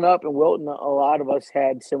growing up in Wilton, a lot of us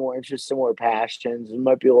had similar interests, similar passions. It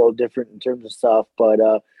might be a little different in terms of stuff, but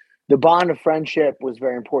the bond of friendship was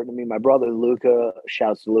very important to me. My brother Luca,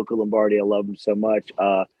 shouts to Luca Lombardi, I love him so much.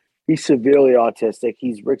 He's severely autistic.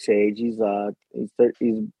 He's Rick's age. He's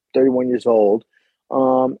 31 years old,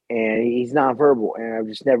 and he's nonverbal. And I've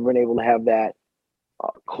just never been able to have that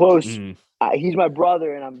close. He's my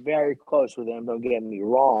brother, and I'm very close with him. Don't get me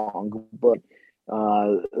wrong, but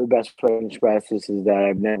the best way to express this is that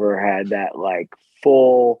I've never had that like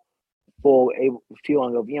full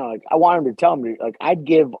feeling of like I want him to tell me, like, I'd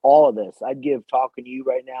give all of this. I'd give talking to you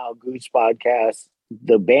right now, Goose podcast,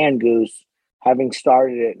 the band Goose, having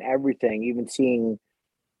started it and everything, even seeing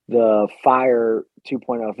the Fire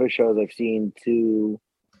 2.0 fish shows I've seen, to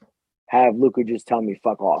have Luca just tell me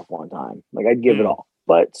fuck off one time. Like, I'd give it all.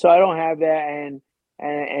 But so I don't have that,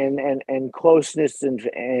 and closeness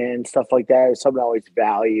and stuff like that is something I always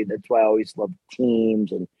valued. That's why I always loved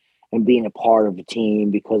teams and being a part of a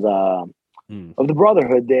team, because of the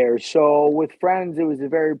brotherhood there. So with friends, it was a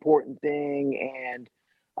very important thing. And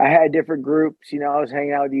I had different groups. I was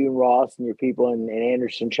hanging out with you and Ross and your people, and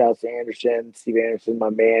Anderson. Shouts to Anderson, Steve Anderson, my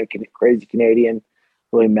man, crazy Canadian,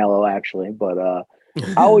 really mellow actually. But I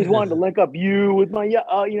always wanted to link up you with my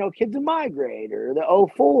kids in my grade or the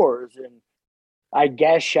 04s, and I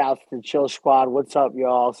guess shouts to Chill Squad. What's up,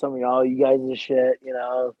 y'all? Some of y'all, you guys are shit, and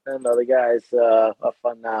other guys are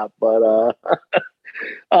fun now. But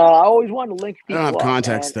I always wanted to link people. I don't have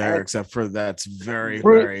context there, except for that's very,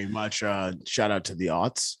 very much shout out to the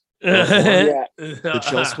aughts. The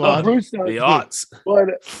Chill Squad. The aughts.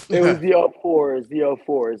 But it was the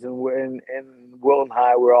 04s. And Wilton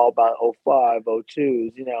High, we're all about 05,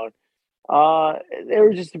 02s, there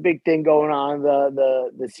was just a big thing going on.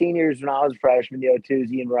 The seniors, when I was a freshman, the 02s,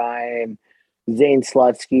 Ian Ryan, Zane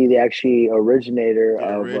Slutsky, the actually originator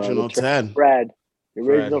of original Ted. Fred. The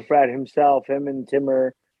original Fred himself, him and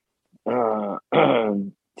Timmer Wood,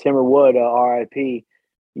 RIP.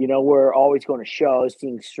 We're always going to shows,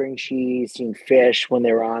 seeing String Cheese, seeing Fish when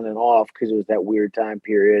they were on and off, because it was that weird time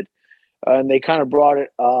period. And they kind of brought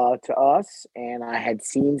it to us, and I had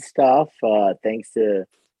seen stuff thanks to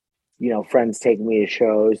friends taking me to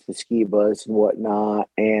shows, the ski bus and whatnot,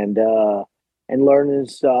 and learning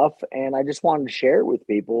stuff. And I just wanted to share it with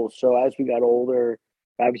people. So as we got older,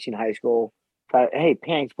 obviously in high school, hey,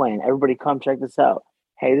 Panic's playing. Everybody come check this out.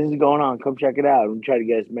 Hey, this is going on. Come check it out. And try to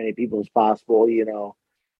get as many people as possible,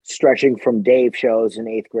 stretching from Dave shows in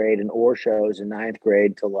 8th grade and Orr shows in 9th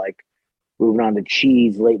grade to like moving on to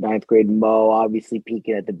Cheese, late 9th grade, Mo, obviously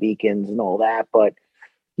peaking at the Beacons and all that. But,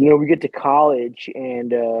 we get to college,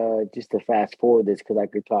 and just to fast forward this, because I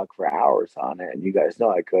could talk for hours on it, and you guys know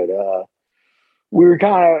I could. We were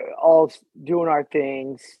kind of all doing our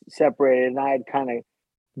things, separated, and I had kind of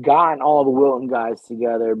gotten all the Wilton guys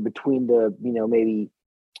together between the, maybe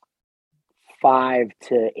 5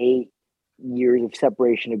 to 8 years of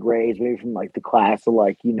separation of grades, maybe from like the class of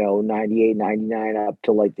 98, 99 up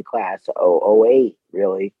to like the class of 08,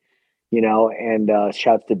 really. And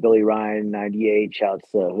shouts to Billy Ryan, 98,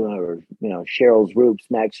 shouts to whoever, Cheryl's Roops,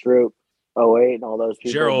 Max Stroop, 08, and all those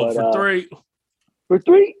people. Cheryl for 3. For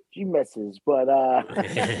 3, she misses. But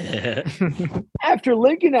after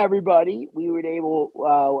linking everybody, we were able,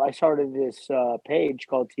 I started this page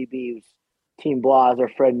called TB, it was Team Blaz. Our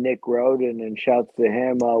friend Nick Roden, and shouts to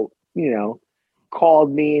him,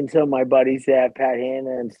 called me and some of my buddies that Pat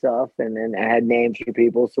Hanna and stuff, and then I had names for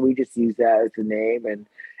people, so we just used that as a name. And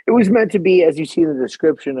it was meant to be, as you see in the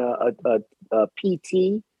description, a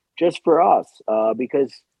PT just for us,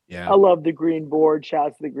 because I love the green board.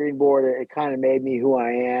 Shouts to the green board. It kind of made me who I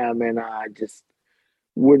am, and I just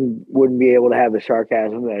wouldn't be able to have the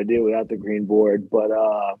sarcasm that I do without the green board. But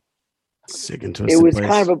sick and it was place.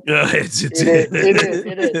 kind of it is.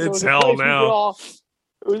 It's hell now.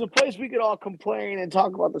 It was a place we could all complain and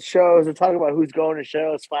talk about the shows and talk about who's going to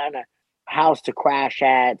shows, find a house to crash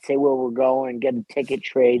at, say where we're going, get a ticket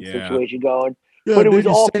trade situation going. Yeah, but it was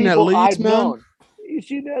all people Leeds, I've known. You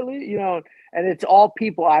see that, and it's all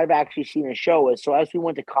people I've actually seen a show with. So as we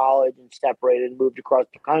went to college and separated and moved across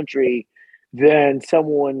the country, then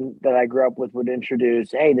someone that I grew up with would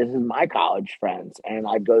introduce, hey, this is my college friends. And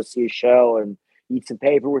I'd go see a show and eat some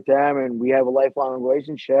paper with them. And we have a lifelong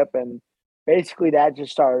relationship. And basically that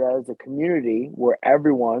just started as a community where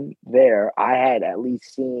everyone there I had at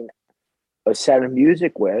least seen a set of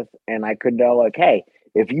music with. And I could know, like, hey,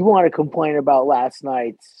 if you want to complain about last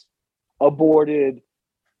night's aborted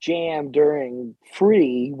jam during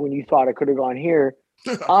Free when you thought it could have gone here,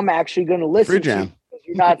 I'm actually going to listen Free to jam. you.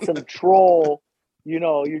 You're not some troll,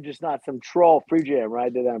 you're just not some troll. Free jam,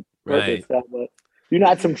 right? Did on purpose. Right. But you're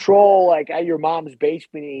not some troll like at your mom's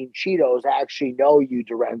basement eating Cheetos. I actually know you,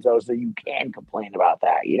 Dorenzo, so you can complain about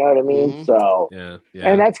that. You know what I mean? Mhm. So, Yeah.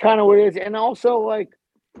 and that's kind of what it is. And also, like,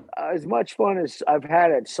 as much fun as I've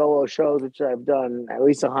had at solo shows, which I've done at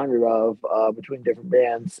least 100 of between different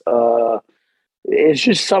bands, it's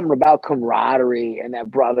just something about camaraderie and that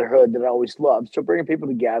brotherhood that I always loved. So bringing people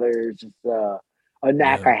together is just a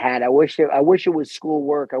knack I had. I wish it was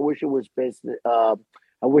schoolwork. I wish it was business. I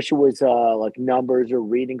wish it was like numbers or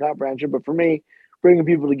reading comprehension. But for me, bringing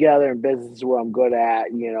people together in business is what I'm good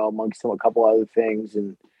at. Amongst a couple other things,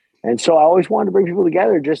 and so I always wanted to bring people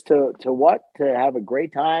together just to have a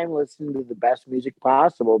great time, listen to the best music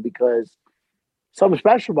possible, because something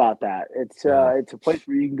special about that. It's a place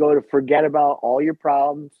where you can go to forget about all your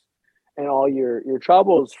problems and all your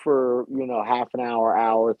troubles for half an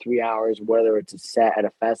hour, 3 hours, whether it's a set at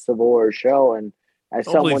a festival or a show. And as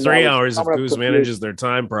Hopefully someone 3 hours if coming up Goose manages their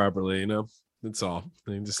time properly, That's all.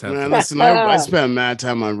 They just have Man, to. listen, I spent mad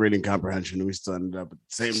time on reading comprehension, and we still ended up at the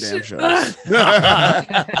same damn show.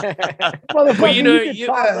 Motherfucker, you can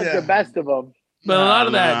talk like the best of them. But a lot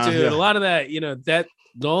of that, dude, a lot of that, that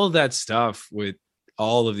all of that stuff with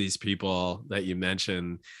all of these people that you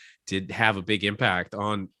mentioned did have a big impact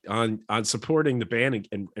on supporting the band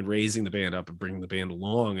and raising the band up and bringing the band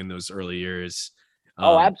along in those early years.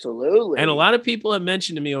 Absolutely. And a lot of people have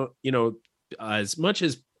mentioned to me, as much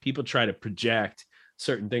as people try to project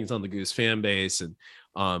certain things on the Goose fan base and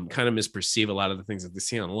kind of misperceive a lot of the things that they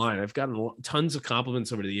see online, I've gotten tons of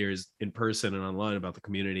compliments over the years in person and online about the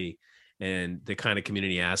community and the kind of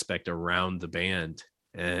community aspect around the band.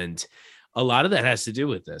 And a lot of that has to do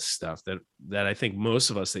with this stuff that I think most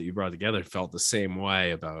of us that you brought together felt the same way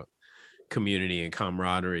about community and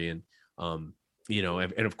camaraderie. And, and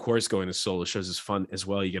of course, going to solo shows is fun as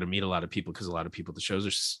well. You get to meet a lot of people because a lot of people at the shows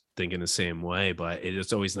are thinking the same way, but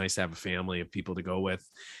it's always nice to have a family of people to go with,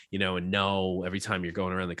 and know every time you're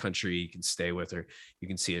going around the country, you can stay with or you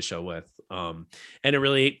can see a show with. And it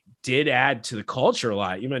really did add to the culture a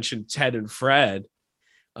lot. You mentioned Ted and Fred.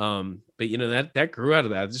 But that grew out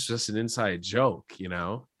of that. It's just an inside joke,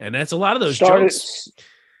 and that's a lot of those jokes.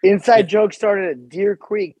 Inside joke started at Deer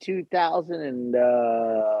Creek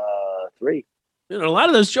 2003. A lot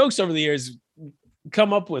of those jokes over the years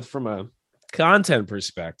come up with from a content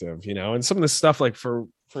perspective, and some of the stuff like for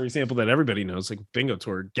example, that everybody knows, like Bingo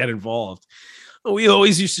Tour, Get Involved. We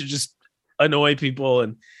always used to just annoy people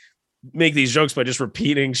and make these jokes by just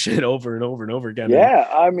repeating shit over and over and over again. Yeah,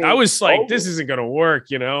 I was like, this isn't gonna work,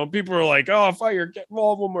 People were like, oh, if I get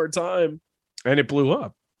involved one more time, and it blew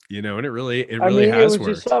up, and it really has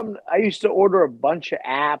worked. Just something I used to order a bunch of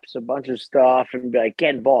apps, a bunch of stuff, and be like,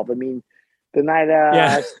 get involved. The night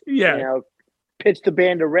pitched the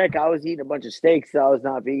band to Rick, I was eating a bunch of steaks. So I was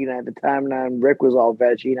not vegan at the time, and Rick was all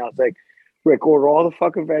veggie, and I was like, Rick, order all the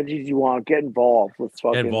fucking veggies you want. Get involved. Let's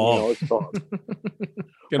fucking let's talk.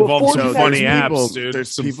 Get involved in some funny apps, dude.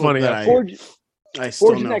 There's some funny apps.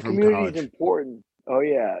 Forging that community is important. Oh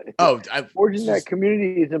yeah. Forging that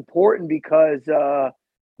community is important because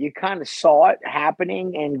you kind of saw it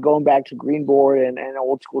happening, and going back to Greenboard and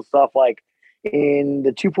old school stuff, like in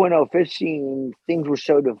the 2.0 fish scene, things were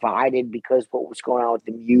so divided because what was going on with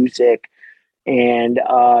the music. And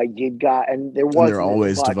they're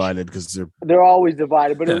always divided because they're always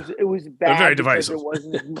divided, but it was bad. Very because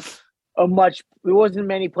divisive. There wasn't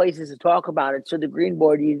many places to talk about it. So the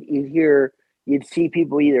Greenboard, you'd see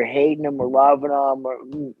people either hating them or loving them, or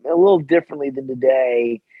a little differently than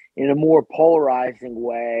today, in a more polarizing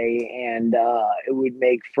way, and it would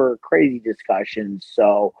make for crazy discussions.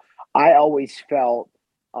 So I always felt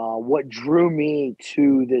what drew me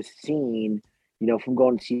to this scene, from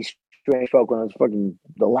going to see Strange Folk when I was fucking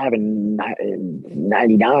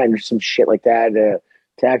 99 or some shit like that, to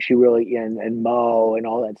actually really and Mo and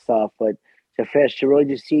all that stuff, but to Fish, to really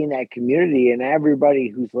just seeing that community, and everybody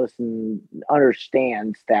who's listening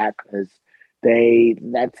understands that, because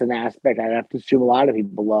that's an aspect I'd have to assume a lot of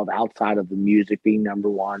people love outside of the music being number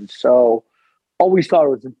one. So always thought it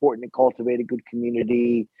was important to cultivate a good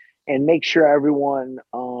community and make sure everyone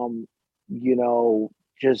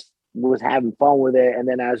just was having fun with it. And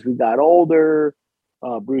then as we got older,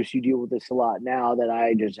 Bruce, you deal with this a lot now that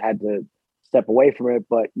I just had to step away from it.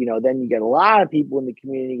 But, then you get a lot of people in the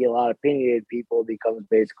community, you get a lot of opinionated people. It becomes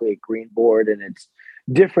basically a green board, and it's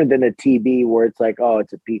different than a TB where it's like, oh,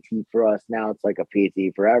 it's a PT for us. Now it's like a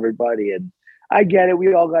PT for everybody. And I get it.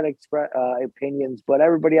 We all got to express opinions, but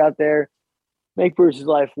everybody out there, make Bruce's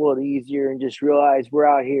life a little easier and just realize we're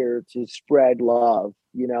out here to spread love.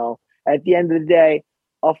 At the end of the day,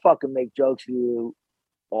 I'll fucking make jokes with you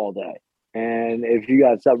all day. And if you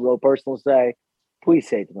got something real personal to say, please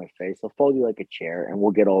say it to my face. I'll fold you like a chair and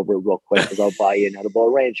we'll get over it real quick because I'll buy you an edible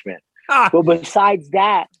arrangement. But besides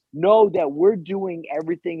that, know that we're doing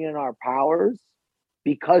everything in our powers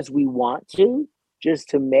because we want to, just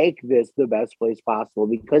to make this the best place possible,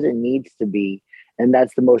 because it needs to be. And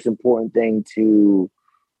that's the most important thing to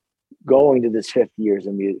going to this 50 years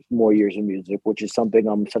of music, more years of music, which is something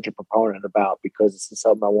I'm such a proponent about because this is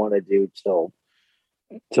something I want to do till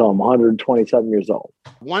I'm 127 years old.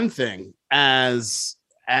 One thing, as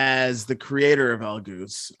the creator of El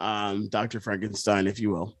Goose, Dr. Frankenstein, if you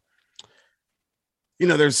will,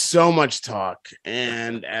 there's so much talk.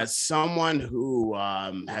 And as someone who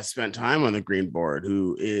has spent time on the green board,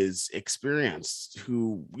 who is experienced,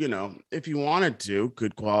 who, if you wanted to,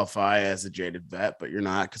 could qualify as a jaded vet, but you're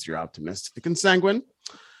not because you're optimistic and sanguine.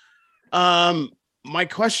 My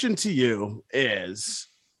question to you is,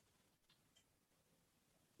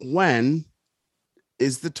 when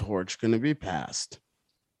is the torch going to be passed?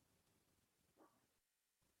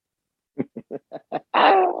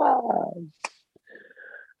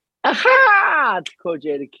 Aha! To quote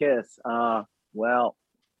Jada Kiss. Well,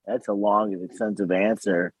 that's a long and extensive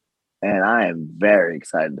answer, and I am very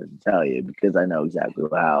excited to tell you because I know exactly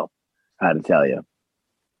how to tell you.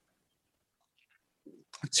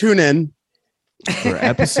 Tune in for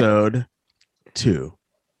episode 2.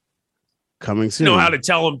 Coming soon. Know how to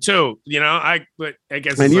tell them too, but I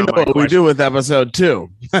guess. And you know what we do with episode 2.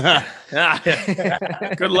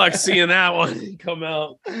 Good luck seeing that one come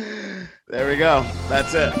out. There we go.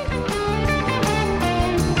 That's it.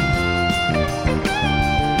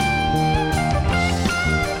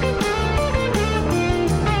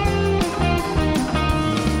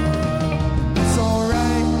 It's all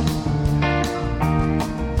right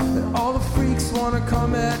that all the freaks want to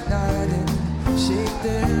come at night and shake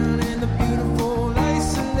their hand in the beautiful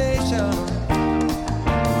isolation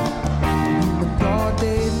in the broad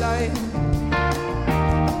daylight.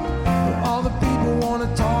 But all the people want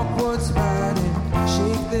to talk what's right and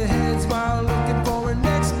shake their heads while looking for an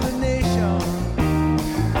explanation.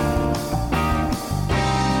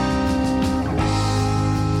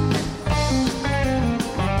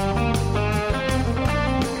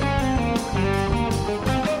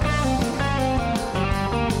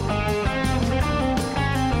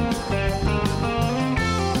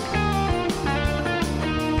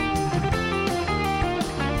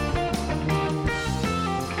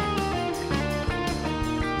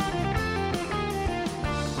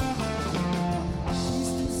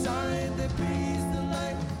 East inside, they breathe the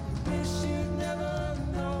light. Wish you'd never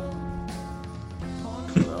know.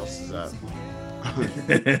 What else is that?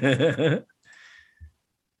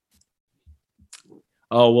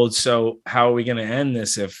 Oh, well, so how are we going to end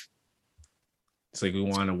this if it's like we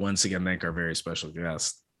want to once again thank our very special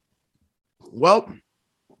guest? Well,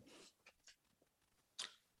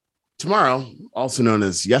 tomorrow, also known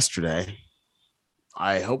as yesterday,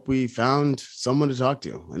 I hope we found someone to talk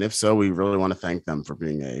to. And if so, we really want to thank them for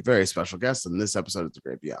being a very special guest in this episode of The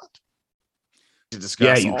Great Beyond. To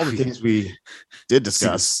discuss all the things we did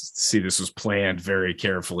discuss. See, this was planned very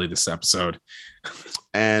carefully, this episode.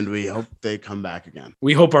 And we hope they come back again.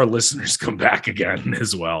 We hope our listeners come back again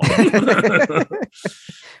as well. For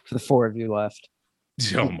the 4 of you left.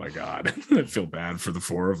 Oh my God. I feel bad for the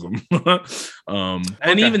 4 of them.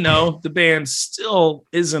 And even though the band still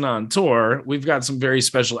isn't on tour, we've got some very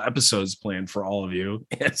special episodes planned for all of you.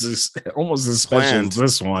 It's almost as special as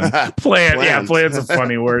this one. Planned. Yeah, planned's a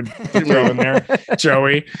funny word to throw in there,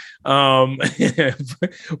 Joey. Well,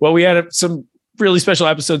 we had some really special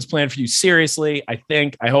episodes planned for you. Seriously, I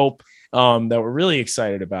hope that we're really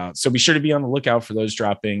excited about. So be sure to be on the lookout for those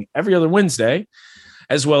dropping every other Wednesday,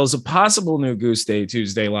 as well as a possible new Goose Day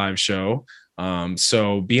Tuesday live show.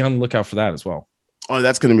 So be on the lookout for that as well. Oh,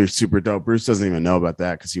 that's going to be super dope. Bruce doesn't even know about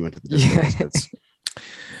that because he went to the Discord.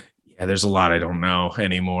 Yeah, there's a lot I don't know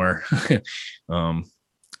anymore. I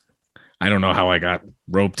don't know how I got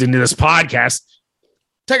roped into this podcast.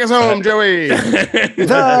 Take us home, Joey.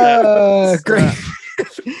 The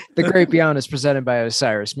Great Beyond is presented by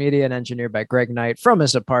Osiris Media and engineered by Greg Knight from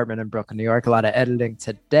his apartment in Brooklyn, New York. A lot of editing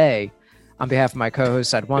today. On behalf of my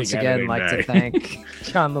co-host, I'd once again like to thank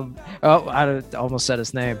John. I almost said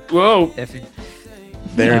his name. Whoa!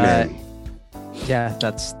 Yeah,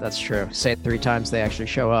 that's true. Say it 3 times, they actually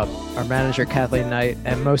show up. Our manager, Kathleen Knight,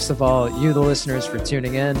 and most of all, you, the listeners, for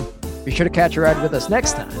tuning in. Be sure to catch a ride with us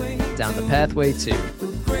next time down the pathway to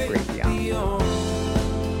Great Beyond.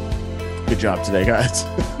 Good job today, guys.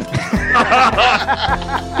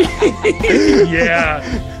 Yeah.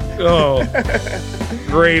 Oh,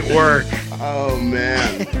 great work. Oh,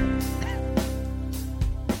 man.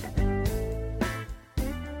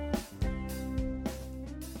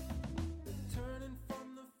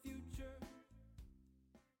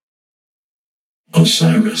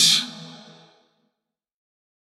 Osiris.